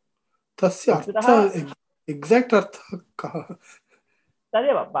तस्य अर्थः एक्साक्ट् अर्थः कः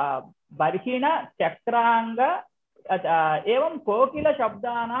तदेव बर्हिण चक्रांग एवं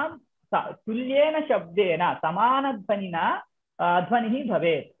कोकिलशब्दानां तुल्येन शब्देन समानध्वनिना ध्वनिः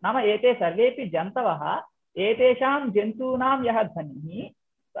भवेत् नाम एते सर्वेपि जन्तवः एतेषां जन्तूनां यः ध्वनिः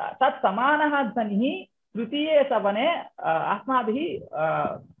तत् समानः ध्वनिः तृतीये सवने अस्माभिः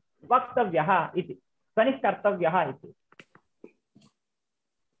वक्तव्यः इति ध्वनिः कर्तव्यः इति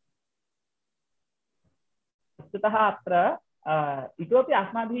वस्तुतः अत्र इतोपि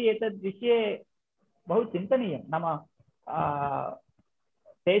अस्माभिः एतद्विषये बहु चिन्तनीयं नाम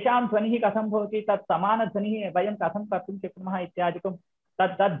तेषां ध्वनिः कथं भवति तत् समानध्वनिः वयं कथं कर्तुं शक्नुमः इत्यादिकं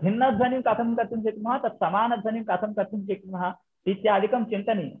तद् भिन्नध्वनिं कथं कर्तुं शक्नुमः तत् समानध्वनिं कथं कर्तुं शक्नुमः इत्यादिकं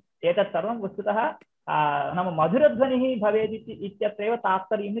चिन्तनीयम् एतत् सर्वं वस्तुतः नाम मधुरध्वनिः भवेत् इत्यत्रैव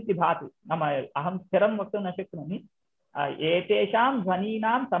तात्पर्यम् इति भाति नाम अहं स्थिरं वक्तुं न शक्नोमि एतेषां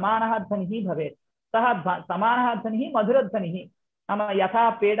ध्वनीनां समानः ध्वनिः भवेत् सः समानः ध्वनिः मधुरध्वनिः नाम यथा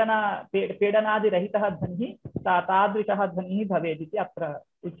पीडनादिरहितः ध्वनिः तादृशः ध्वनिः भवेत् इति अत्र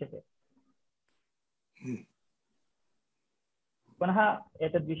उच्यते पुनः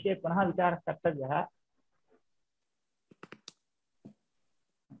एतद्विषये पुनः विचारः कर्तव्यः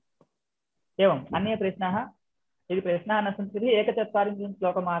एवम् अन्ये प्रश्नाः यदि प्रश्नाः न सन्ति तर्हि 41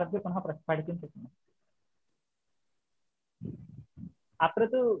 श्लोकम् आरभ्य पुनः पठितुं शक्नुमः अत्र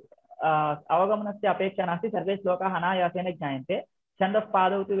तु अवगमनस्य अपेक्षा नास्ति सर्वे श्लोकाः अनायासेन ज्ञायन्ते छन्दः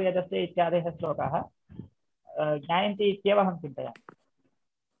पादौ तु वेदस्य इत्यादयः श्लोकाः ज्ञायन्ते इत्येव अहं चिन्तयामि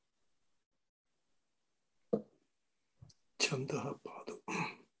छन्दः पादौ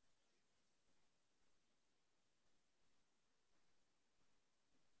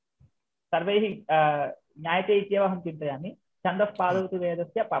सर्वैः ज्ञायते इत्येव अहं चिन्तयामि छन्दः पादौ तु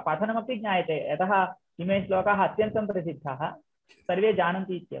वेदस्य पठनमपि ज्ञायते यतः इमे श्लोकाः अत्यन्तं प्रसिद्धाः सर्वे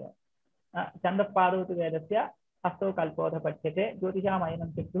जानन्ति इत्येव छन्दः पादौ तु वेदस्य हस्तौ कल्पोऽथ पठ्यते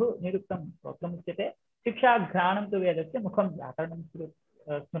ज्योतिषामयनं चक्षुः निरुक्तं वक्तुमुच्यते शिक्षाघ्राणं तु वेदस्य मुखं व्याकरणं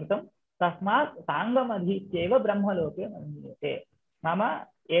स्मृतं तस्मात् साङ्गमधीत्यैव ब्रह्मलोके मन्यते नाम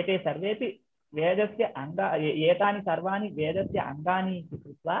एते सर्वेपि वेदस्य एतानि सर्वाणि वेदस्य अङ्गानि इति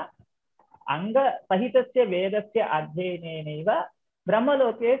कृत्वा अङ्गसहितस्य वेदस्य अध्ययनेनैव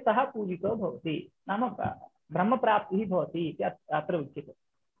ब्रह्मलोके सः पूजितो भवति नाम ब्रह्मप्राप्तिः भवति इति अत्र उच्यते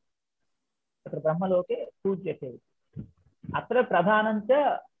तत्र ब्रह्मलोके पूज्यते अत्र प्रधानं च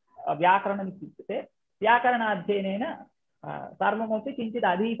व्याकरणम् इत्युच्यते व्याकरणाध्ययनेन सर्वमपि किञ्चित्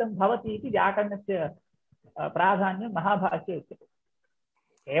अधीतं भवति इति व्याकरणस्य प्राधान्यं महाभाष्ये उच्यते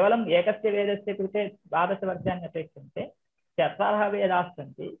केवलम् एकस्य वेदस्य कृते 12 वर्षाणि अपेक्षन्ते 4 वेदाः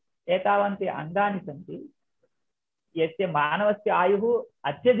सन्ति एतावन्ति अङ्गानि सन्ति यस्य मानवस्य आयुः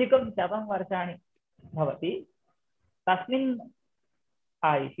अत्यधिकं 100 वर्षाणि भवति तस्मिन्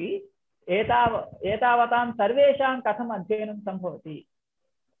आयुषि एतावतां सर्वेषां कथम् अध्ययनं सम्भवति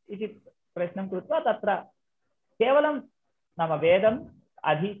इति प्रश्नं कृत्वा तत्र केवलं नाम वेदम्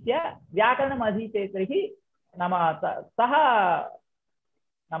अधीत्य व्याकरणम् अधीते तर्हि नाम सः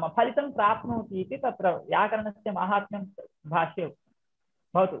नाम फलितं प्राप्नोति इति तत्र व्याकरणस्य माहात्म्यं भाष्ये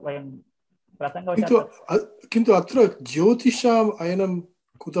भवतु वयं प्रसङ्गवशात् किन्तु अत्र ज्योतिषाम् अयनं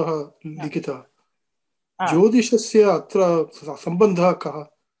कुतः लिखितः ज्योतिषस्य अत्र सम्बन्धः कः?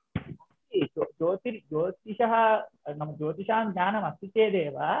 ज्योतिषः नाम ज्योतिषां ज्ञानम् अस्ति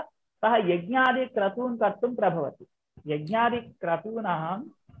चेदेव सः यज्ञादिक्रतून् कर्तुं प्रभवति। यज्ञादिक्रतूनां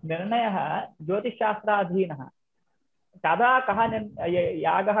निर्णयः ज्योतिषशास्त्राधीनः। कदा कः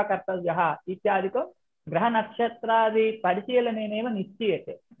यागः कर्तव्यः इत्यादिकं ग्रहनक्षत्रादि परिशीलनेनैव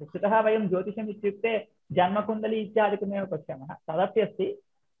निश्चीयते। वस्तुतः वयं ज्योतिषम् इत्युक्ते जन्मकुण्डली इत्यादिकमेव पश्यामः, तदपि अस्ति।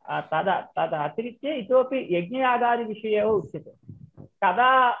 तद् अतिरिच्य इतोपि यज्ञयागादिविषये एव उच्यते।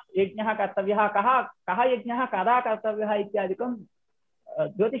 कदा यज्ञः कर्तव्यः, कः यज्ञः कदा कर्तव्यः इत्यादिकं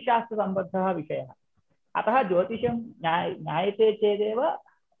ज्योतिषशास्त्रसम्बद्धः विषयः। अतः ज्योतिषं ज्ञायते चेदेव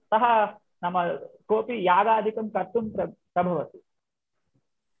सः नाम कोऽपि यागादिकं कर्तुं प्रभवति।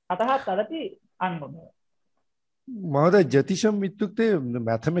 अतः तदपि अङ्गमेव। महोदय, ज्योतिषम् इत्युक्ते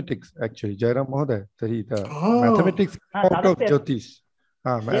मैथमेटिक्स एक्चुअली जयराम महोदय, तर्हि मैथमेटिक्स आउट ऑफ ज्योतिष।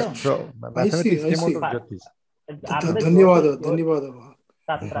 मैथमेटिक्स केम आउट ऑफ ज्योतिष। धन्यवादः।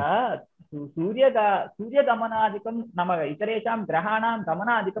 तत्र सूर्यगमनादिकं नाम इतरेषां ग्रहाणां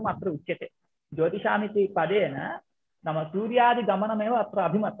गमनादिकम् अत्र उच्यते। ज्योतिषामिति पदेन नाम सूर्यादिगमनमेव अत्र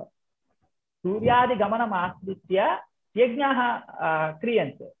अभिमतं। सूर्यादिगमनम् आश्रित्य यज्ञाः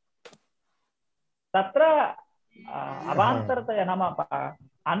क्रियन्ते। तत्र अवान्तरतया नाम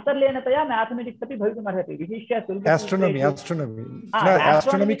अन्तर्लीनतया मैथमेटिक्स् अपि भवितुमर्हति। विशिष्य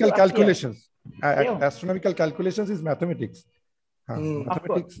astronomical calculations is mathematics.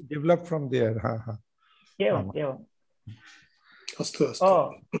 Mathematics developed from there. एवम् अस्तु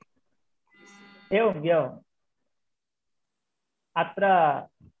एवम् अत्र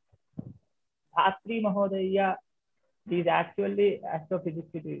शास्त्री महोदय is actually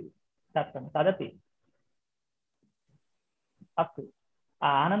astrophysics इति दत्तं, तदपि अस्तु।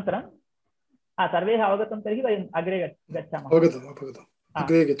 अनन्तरं सर्वे अवगतं, तर्हि वयम् अग्रे गच्छामः।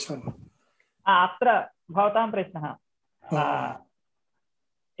 अग्रे गच्छामः। अत्र भवतां प्रश्नः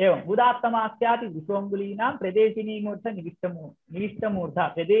एवम् उदात्तमास्याति विश्वङ्गुलीनां प्रदेशिनी निविष्टमूर्धा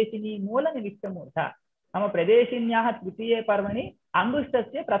प्रदेशिनी मूलनिविष्टमूर्ध। नाम प्रदेशिन्याः तृतीये पर्वणि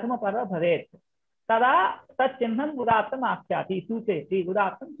अङ्गुष्ठस्य प्रथमपर्व भवेत्। तदा तच्चिह्नम् उदात्तम् आस्याति, सूचयति,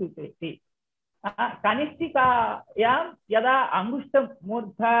 उदात्तं सूचयति। कनिष्ठिकायां यदा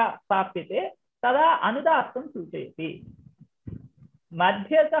अङ्गुष्ठमूर्धा प्राप्यते तदा अनुदात्तं सूचयति।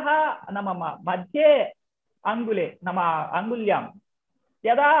 मध्यतः नाम मध्ये अङ्गुले नाम अङ्गुल्यां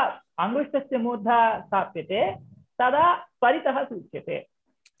यदा अङ्गुष्ठस्य मूर्धा प्राप्यते तदा परितः सूच्यते।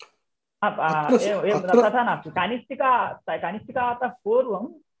 तथा नास्ति, कनिष्ठिकातः पूर्वम्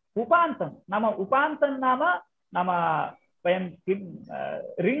उपान्तं नाम उपान्तं नाम वयं किं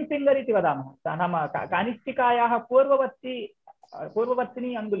रिङ्ग् फिङ्गर् इति वदामः। नाम कनिष्ठिकायाः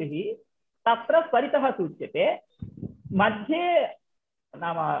पूर्ववर्तिनी अङ्गुलिः तत्र परितः सूच्यते।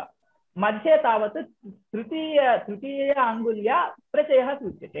 मध्ये तावत् तृतीय अङ्गुल्या प्रत्ययः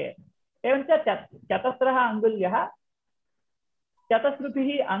सूच्यते। एवञ्च चतस्रः अङ्गुल्यः चतस्रुभिः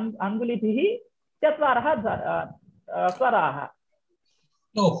अङ्गुलिभिः चत्वारः स्वराः।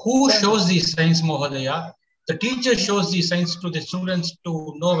 No, who shows these signs, Mohodaya? The teacher shows these signs to the students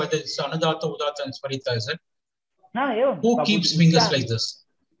to know whether it's Anudatta, Udatta, and Swarita, is it? Who keeps fingers like this?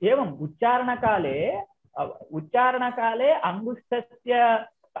 एवम् उच्चारणकाले अङ्गुष्ठस्य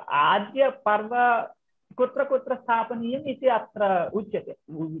आद्यपर्व कुत्र कुत्र स्थापनीयम् इति अत्र उच्यते।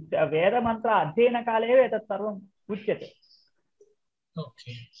 वेदमन्त्र अध्ययनकाले एव एतत् सर्वम् उच्यते।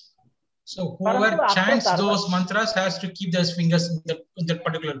 Okay. So whoever chants those mantras has to keep those fingers in that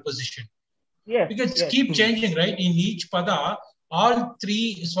particular position. Yes. Because keep changing, right? In each pada, all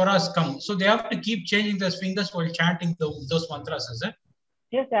three swaras come. So they have to keep changing those fingers while chanting those mantras, is it?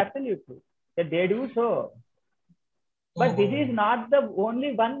 Yes, absolutely. They do so. But this is not the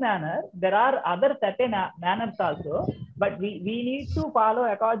only one manner. There are other certain manners also. But we need to follow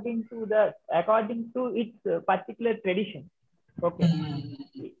according to its particular tradition. Okay.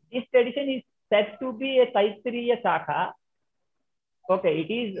 This tradition is said to be a Taittiriya Shakha. Okay,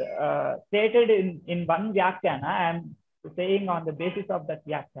 it is stated in one Vyakhyana. I am saying on the basis of that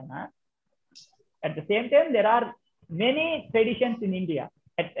Vyakhyana. At the same time, there are many traditions in India,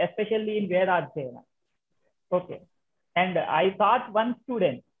 especially in Vedadhyayana. Okay. And I thought one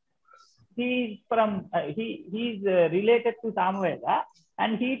student, he is related to Samveda,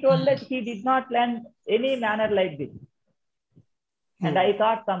 and he told that he did not learn any manner like this. And I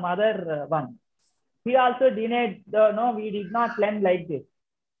thought some other one. He also denied, no, we did not learn like this.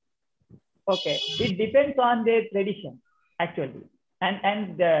 Okay, it depends on their tradition actually,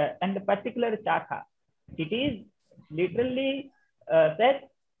 and the particular shakha. It is literally said.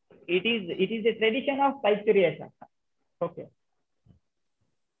 It is a tradition of Taittiriya Shakha. Okay.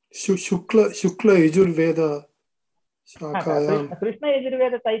 Shukla Yajurveda Shakayam. Krishna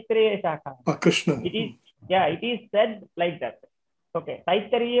Yajurveda Taittiriya Shaka. Krishna. It is, yeah, it is said like that. Okay,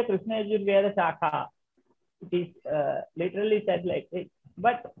 Taittiriya Krishna Yajurveda Shaka. It is literally said like it.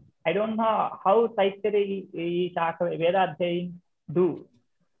 But I don't know how Taittiriya Shaka Veda Adhyayin do.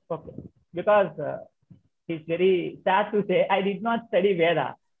 Okay, because it's very sad to say I did not study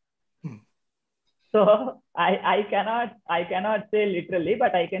Veda. So I cannot say literally,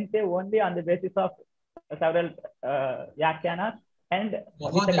 but I can say only on the basis of several Vyakyanas and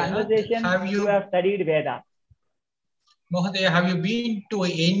with the conversation you have studied Veda. Mahadaya, have you been to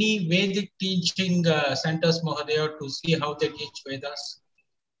any Vedic teaching centers, Mahadaya, to see how they teach Vedas?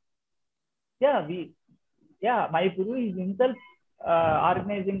 Yeah, my Guru is himself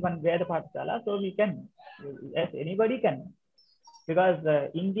organizing one Veda Pathasala, so we can, yes, anybody can, because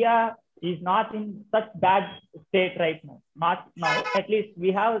India is not in such bad state right now. Not now, at least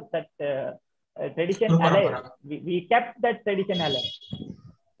we have that tradition alive. We kept that tradition alive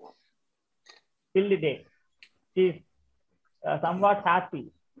till the day. She is somewhat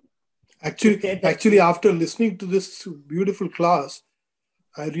happy. Actually, after listening to this beautiful class,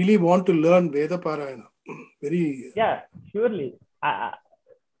 I really want to learn Veda Parayana. Very. Yeah, surely.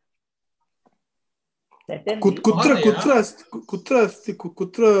 Kutra.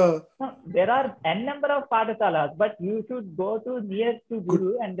 No, there are n number of Pathasalas, but you should go to near to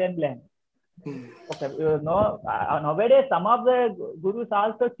Guru and then learn. Okay, nowadays some of the Gurus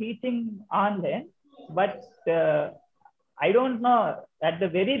also teaching online, but I don't know. At the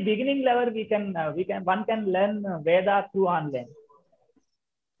very beginning level, one can learn Veda through online.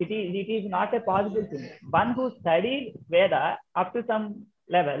 It is not a possible thing. One who studied Veda up to some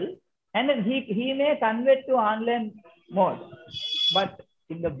level, and then he may convert to online mode. But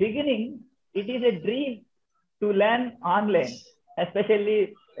in the beginning, it is a dream to learn online,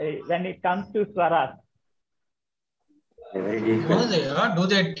 especially when it comes to Swaras. Do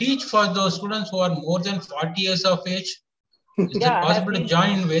they teach for those students who are more than 40 years of age? Is it possible to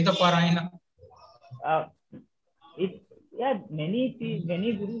join Veda Parayana?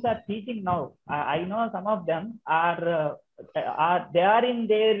 Many gurus are teaching now. I know some of them are in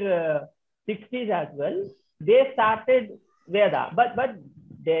their 60s as well. They started Veda, but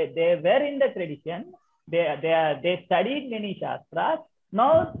they were in the tradition. They studied many shastras.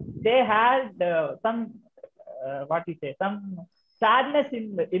 Now they had some some sadness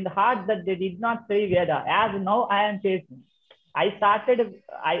in the heart that they did not study Veda. As now I am facing. I started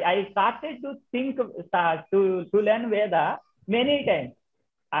to think to learn Veda many times.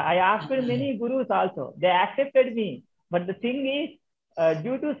 I asked many gurus also. They accepted me. But the thing is,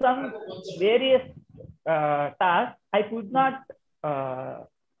 due to some various tasks, I could not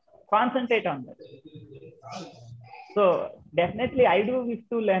concentrate on that. So definitely I do wish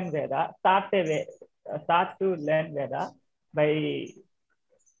to learn Veda, start to learn Veda by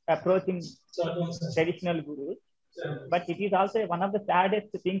approaching traditional gurus. But it is also one of the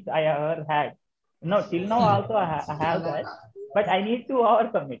saddest things I ever had. No, till now also I have that, but I need to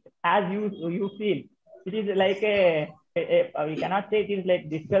overcome it. As you feel, it is like we cannot say it is like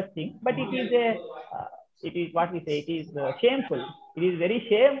disgusting, but it is what we say. It is shameful. It is very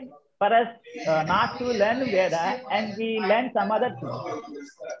shame for us not to learn Veda and we learn some other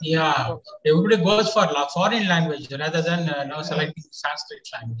things. Yeah, everybody goes for foreign language rather than selecting Sanskrit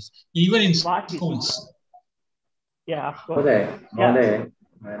language, even in schools. Yeah, of course. Whatever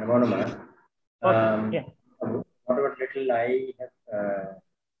little I have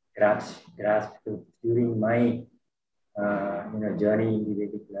grasped during my journey in the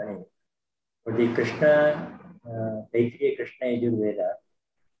Vedic learning, for the Taittiriya Krishna Yajurveda,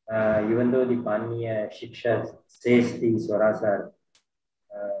 even though the Paniniya Shiksha says the swaras are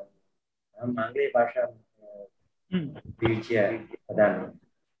Angli Bhasha Virchya Padam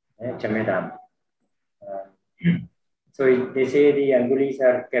Chamedam. So they say the Angulis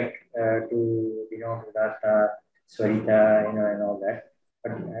are kept to Udata, Swarita, and all that.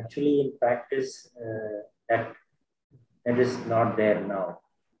 But actually, in practice, that is not there now.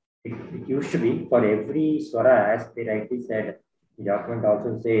 It used to be for every swara, as they rightly said. The document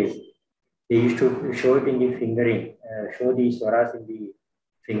also says they used to show it in the fingering, show the swaras in the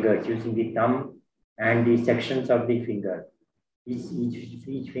fingers using the thumb and the sections of the finger.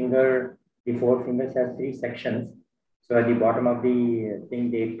 Each finger, the 4 fingers has 3 sections. So at the bottom of the thing,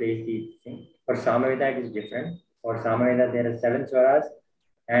 they place the thing. For Samaveda, it is different. For Samaveda, there are 7 swaras,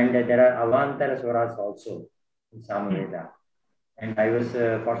 and there are Avantara swaras also in Samaveda. And I was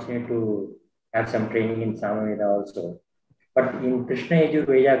fortunate to have some training in Samaveda also. But in Krishna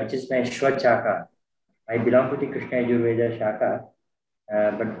Yajurveda, which is my Shwachaka, I belong to the Krishna Yajurveda Shaka.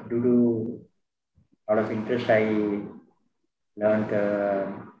 but due to a lot of interest, I learned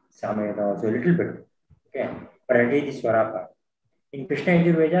Samaveda also a little bit. Okay, but at least the Swara part. In Krishna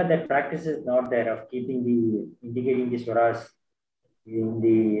Yajurveda, that practice is not there of indicating the swaras in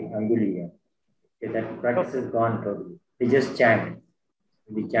the Anguliya. Okay, that practice is gone totally. They just chant.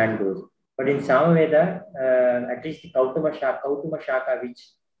 The chant goes. But in Samaveda, at least the Kautuma Shaka,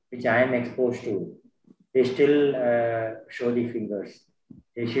 which I am exposed to, they still show the fingers.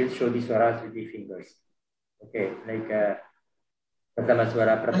 They still show the swaras with the fingers. Okay, like Pratama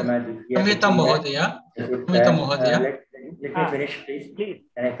Swara, Pratama Dvitiya. Let me finish, please.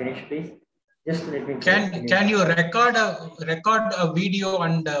 Can I finish, please? Just let me. Can you record a video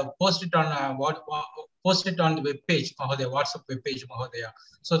and post it on post it on the web page, Mahodaya, WhatsApp web page, Mahodaya,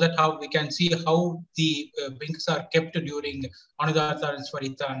 so that how we can see how the binks are kept during Anudatta and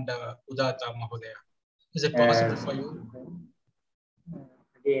Swarita and Udatta, Mahodaya. Is it possible for you?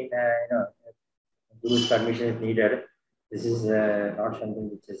 Again, Guru's permission is needed. This is not something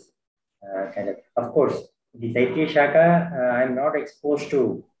which is of course, the Taittiriya Shaka, I'm not exposed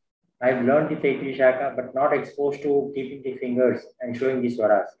to. I've learned the Taittiriya Shaka, but not exposed to keeping the fingers and showing the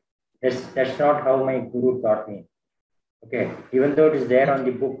swaras. That's not how my Guru taught me. Okay, even though it is there on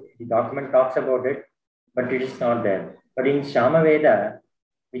the book, the document talks about it, but it is not there. But in Samaveda,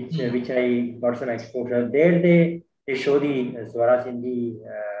 which I got some exposure, there they show the swaras in the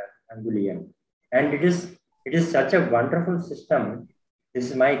Anguliyam, and it is such a wonderful system. This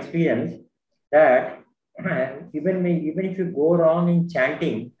is my experience that even if you go wrong in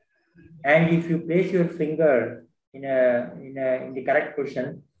chanting, and if you place your finger in the correct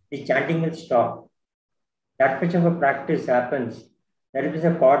position, the chanting will stop. That much of a practice happens. That is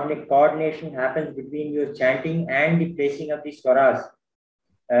a coordination happens between your chanting and the placing of the swaras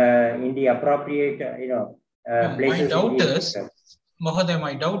in the appropriate places.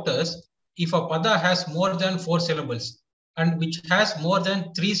 My doubt is, if a pada has more than 4 syllables and which has more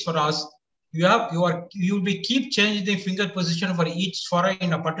than 3 swaras, you will be keep changing the finger position for each swara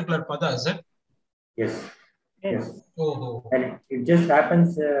in a particular pada, is it? Yes. Yes. Oh. And it just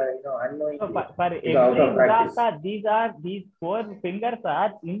happens, unknowingly. So for every Udatta, these 4 fingers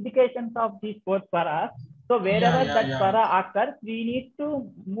are indications of these 4 swaras. So wherever that swara occurs, we need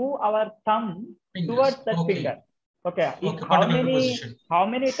to move our thumb towards that finger. Okay. How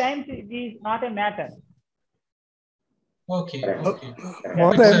many times is not a matter. Okay.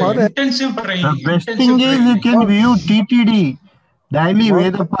 Intensive training. The best thing is you can view TTD, Daily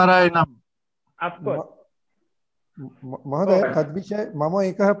Veda Parayanam. Of course. महोदय तद्विषये मम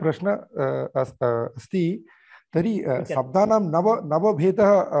एकः प्रश्नः अस्ति तर्हि शब्दानां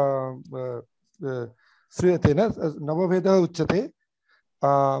नवभेदः श्रूयते न नवभेदः उच्यते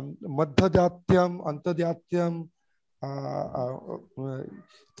मध्यजात्यम् अन्तजात्यं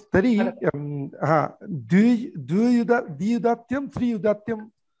तर्हि द्वियुदात्यं त्रियुदात्यं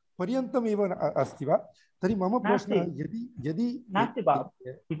पर्यन्तमेव अस्ति वा तर्हि मम प्रश्नः यदि नास्ति वा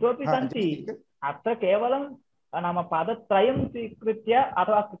इतोपि सन्ति अत्र केवलं नाम पादत्रयं स्वीकृत्य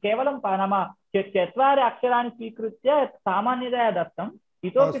अथवा केवलं नाम 4 अक्षराणि स्वीकृत्य सामान्यतया दत्तम्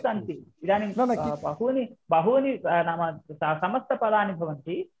इतोपि सन्ति इदानीं बहूनि नाम समस्तपदानि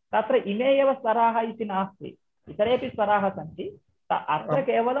भवन्ति तत्र इमे एव स्वराः इति नास्ति इतरेपि स्वराः सन्ति अत्र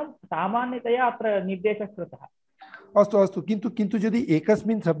केवलं सामान्यतया अत्र निर्देशः कृतः अस्तु किन्तु यदि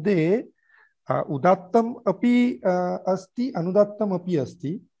एकस्मिन् शब्दे उदात्तम् अपि अस्ति अनुदात्तम् अपि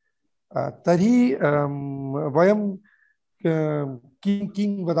अस्ति तर्हि वयं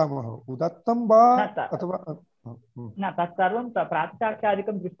किं वदामः उदात्तं वा अथवा न तत्सर्वं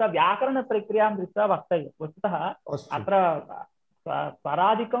प्रातिशाख्यादिकं दृष्ट्वा व्याकरणप्रक्रियां दृष्ट्वा वक्तव्यं वस्तुतः अत्र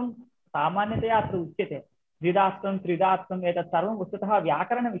स्वरादिकं सामान्यतया अत्र उच्यते द्विदात्तं त्रिदात्तम् एतत् सर्वं वस्तुतः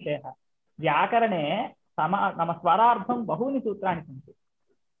व्याकरणविषयः व्याकरणे नाम स्वरार्थं बहूनि सूत्राणि सन्ति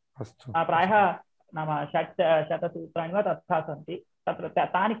प्रायः नाम 600 सूत्राणि वा तथा सन्ति तत्र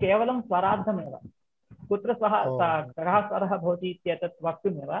तानि केवलं स्वरार्थमेव कुत्र कः स्वरः भवति इत्येतत्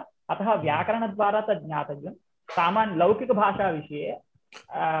वक्तुमेव अतः व्याकरणद्वारा तद् ज्ञातव्यं सामान्य लौकिकभाषाविषये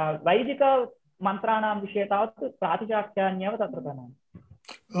वैदिकमन्त्राणां विषये तावत् प्रातिशाख्यान्येव तत्र प्रमाणं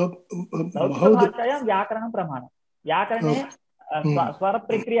लौकिकभाषायां व्याकरणं प्रमाणं व्याकरणे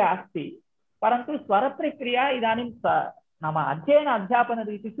स्वरप्रक्रिया अस्ति परन्तु स्वरप्रक्रिया इदानीं नाम अध्ययन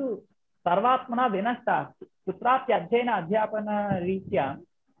अध्यापनरीतिषु सर्वात्मना विनष्टा अस्ति कुत्रापि अध्ययन अध्यापनरीत्या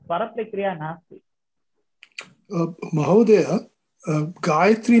स्वरप्रक्रिया नास्ति महोदय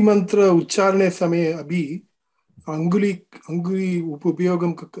गायत्री मंत्र उच्चारणे समये अपि अंगुली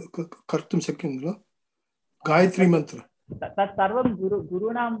उपयोगं कर्तुं शक्यं वा गायत्री मंत्र तत् सर्वं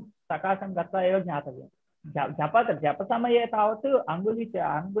गुरूणां सकाशं गत्वा एव ज्ञातव्यं जपसमये तावत्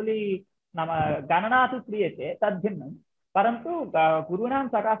अङ्गुली नाम गणना तु क्रियते तद्भिन्नं, परन्तु गुरूणां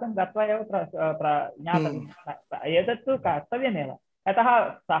सकाशं गत्वा एव ज्ञातव्यम्। एतत्तु कर्तव्यमेव, यतः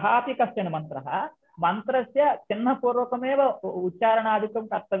सः अपि कश्चन मन्त्रः, मन्त्रस्य चिह्नपूर्वकमेव उच्चारणादिकं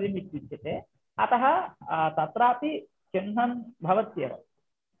कर्तव्यम् इत्युच्यते, अतः तत्रापि चिह्नं भवत्येव।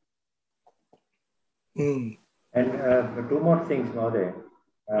 And two more things, Mahoday.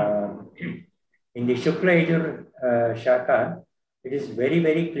 In the Shukla Yajur Shaka, it is very,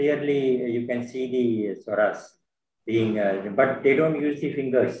 very clearly, you can see the swaras being, but they don't use the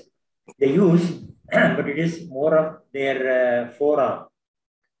fingers. They use, but it is more of their forearm.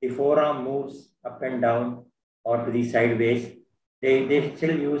 The forearm moves up and down or to the sideways. They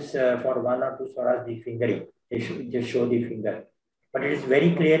still use for one or two swaras the fingering. They should just show the finger. But it is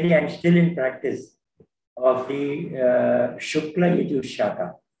very clearly and still in practice of the Shukla Yajur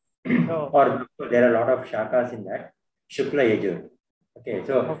Shaka. Or there are a lot of shakas in that Shukla Yajur. Okay,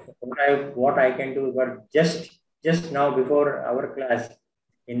 so what I can do, but just now before our class,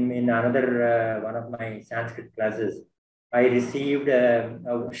 in another one of my Sanskrit classes, I received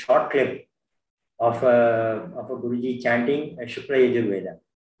a short clip of a Guruji chanting Shukla Yajur Veda.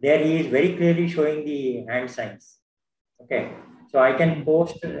 There he is very clearly showing the hand signs. Okay, so I can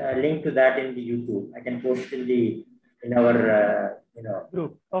post a link to that in the YouTube. I can post in our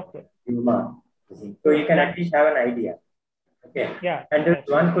group. Okay. So you can at least have an idea. Okay. Yeah. And there's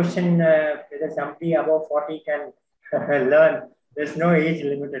one question: whether somebody above 40 can learn. There's no age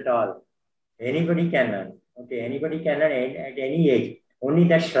limit at all. Anybody can learn. Okay, anybody can learn at any age. Only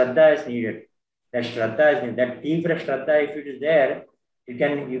that Shraddha is needed. That Shraddha is needed. That Tivra Shraddha, if it is there, you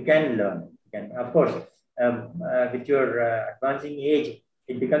can learn. Of course, with your advancing age,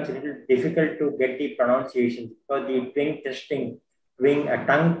 it becomes a little difficult to get the pronunciation, because the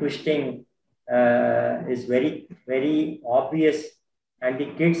tongue twisting is very, very obvious, and the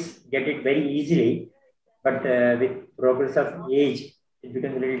kids get it very easily. But with progress of age, it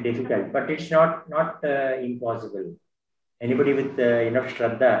becomes a little difficult. But it's not impossible. Anybody with enough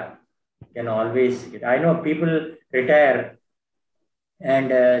Shraddha can always get. I know people retire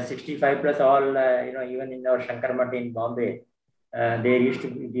and 65 plus all, even in our Shankar Math in Bombay, there used to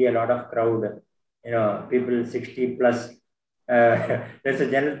be a lot of crowd, people 60 plus. That's a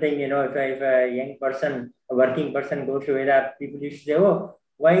general thing, if a young person, a working person goes to Veda, people used to say, oh,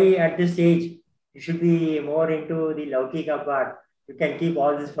 why at this age you should be more into the Laukika part. You can keep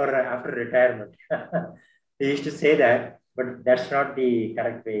all this for after retirement. They used to say that, but that's not the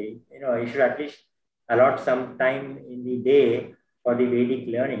correct way. You should at least allot some time in the day for the Vedic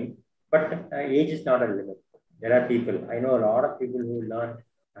learning, but age is not a limit. There are people, I know a lot of people who learn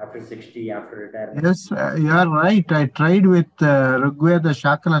after 60, after retirement. Yes, you are right. I tried with Rigveda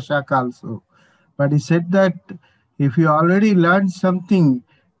Shakala Shaka also. But he said that if you already learned something,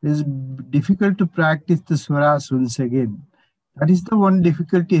 it is difficult to practice the swaras once again. That is the one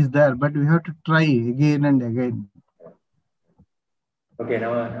difficulty is there, but we have to try again and again. Okay,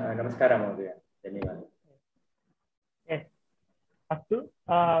 now namaskara Mahodaya. Dhanyawad. Yes. अस्तु,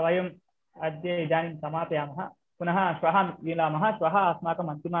 वयम् अद्य इदानीं समापयामः. पुनः श्वः मिलामः. श्वः अस्माकम्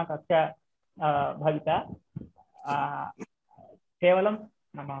अन्तिमा कक्षा भविता. केवलं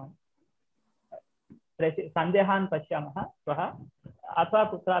नाम सन्देहान् पश्यामः श्वः, अथवा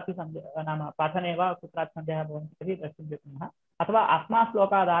कुत्रापि नाम पठने वा कुत्रापि सन्देहः भवन्ति तर्हि द्रष्टुं शक्नुमः, अथवा अस्मात्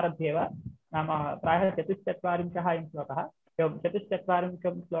श्लोकादारभ्य एव नाम प्रायः 44 अयं श्लोकः,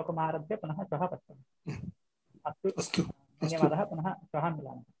 44 श्लोकम् आरभ्य पुनः श्वः पश्यामः. अस्तु, धन्यवादः. पुनः श्वः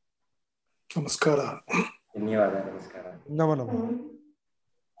मिलामः. नमस्कारः. धन्यवादः. नमस्कारः. नमो नमः.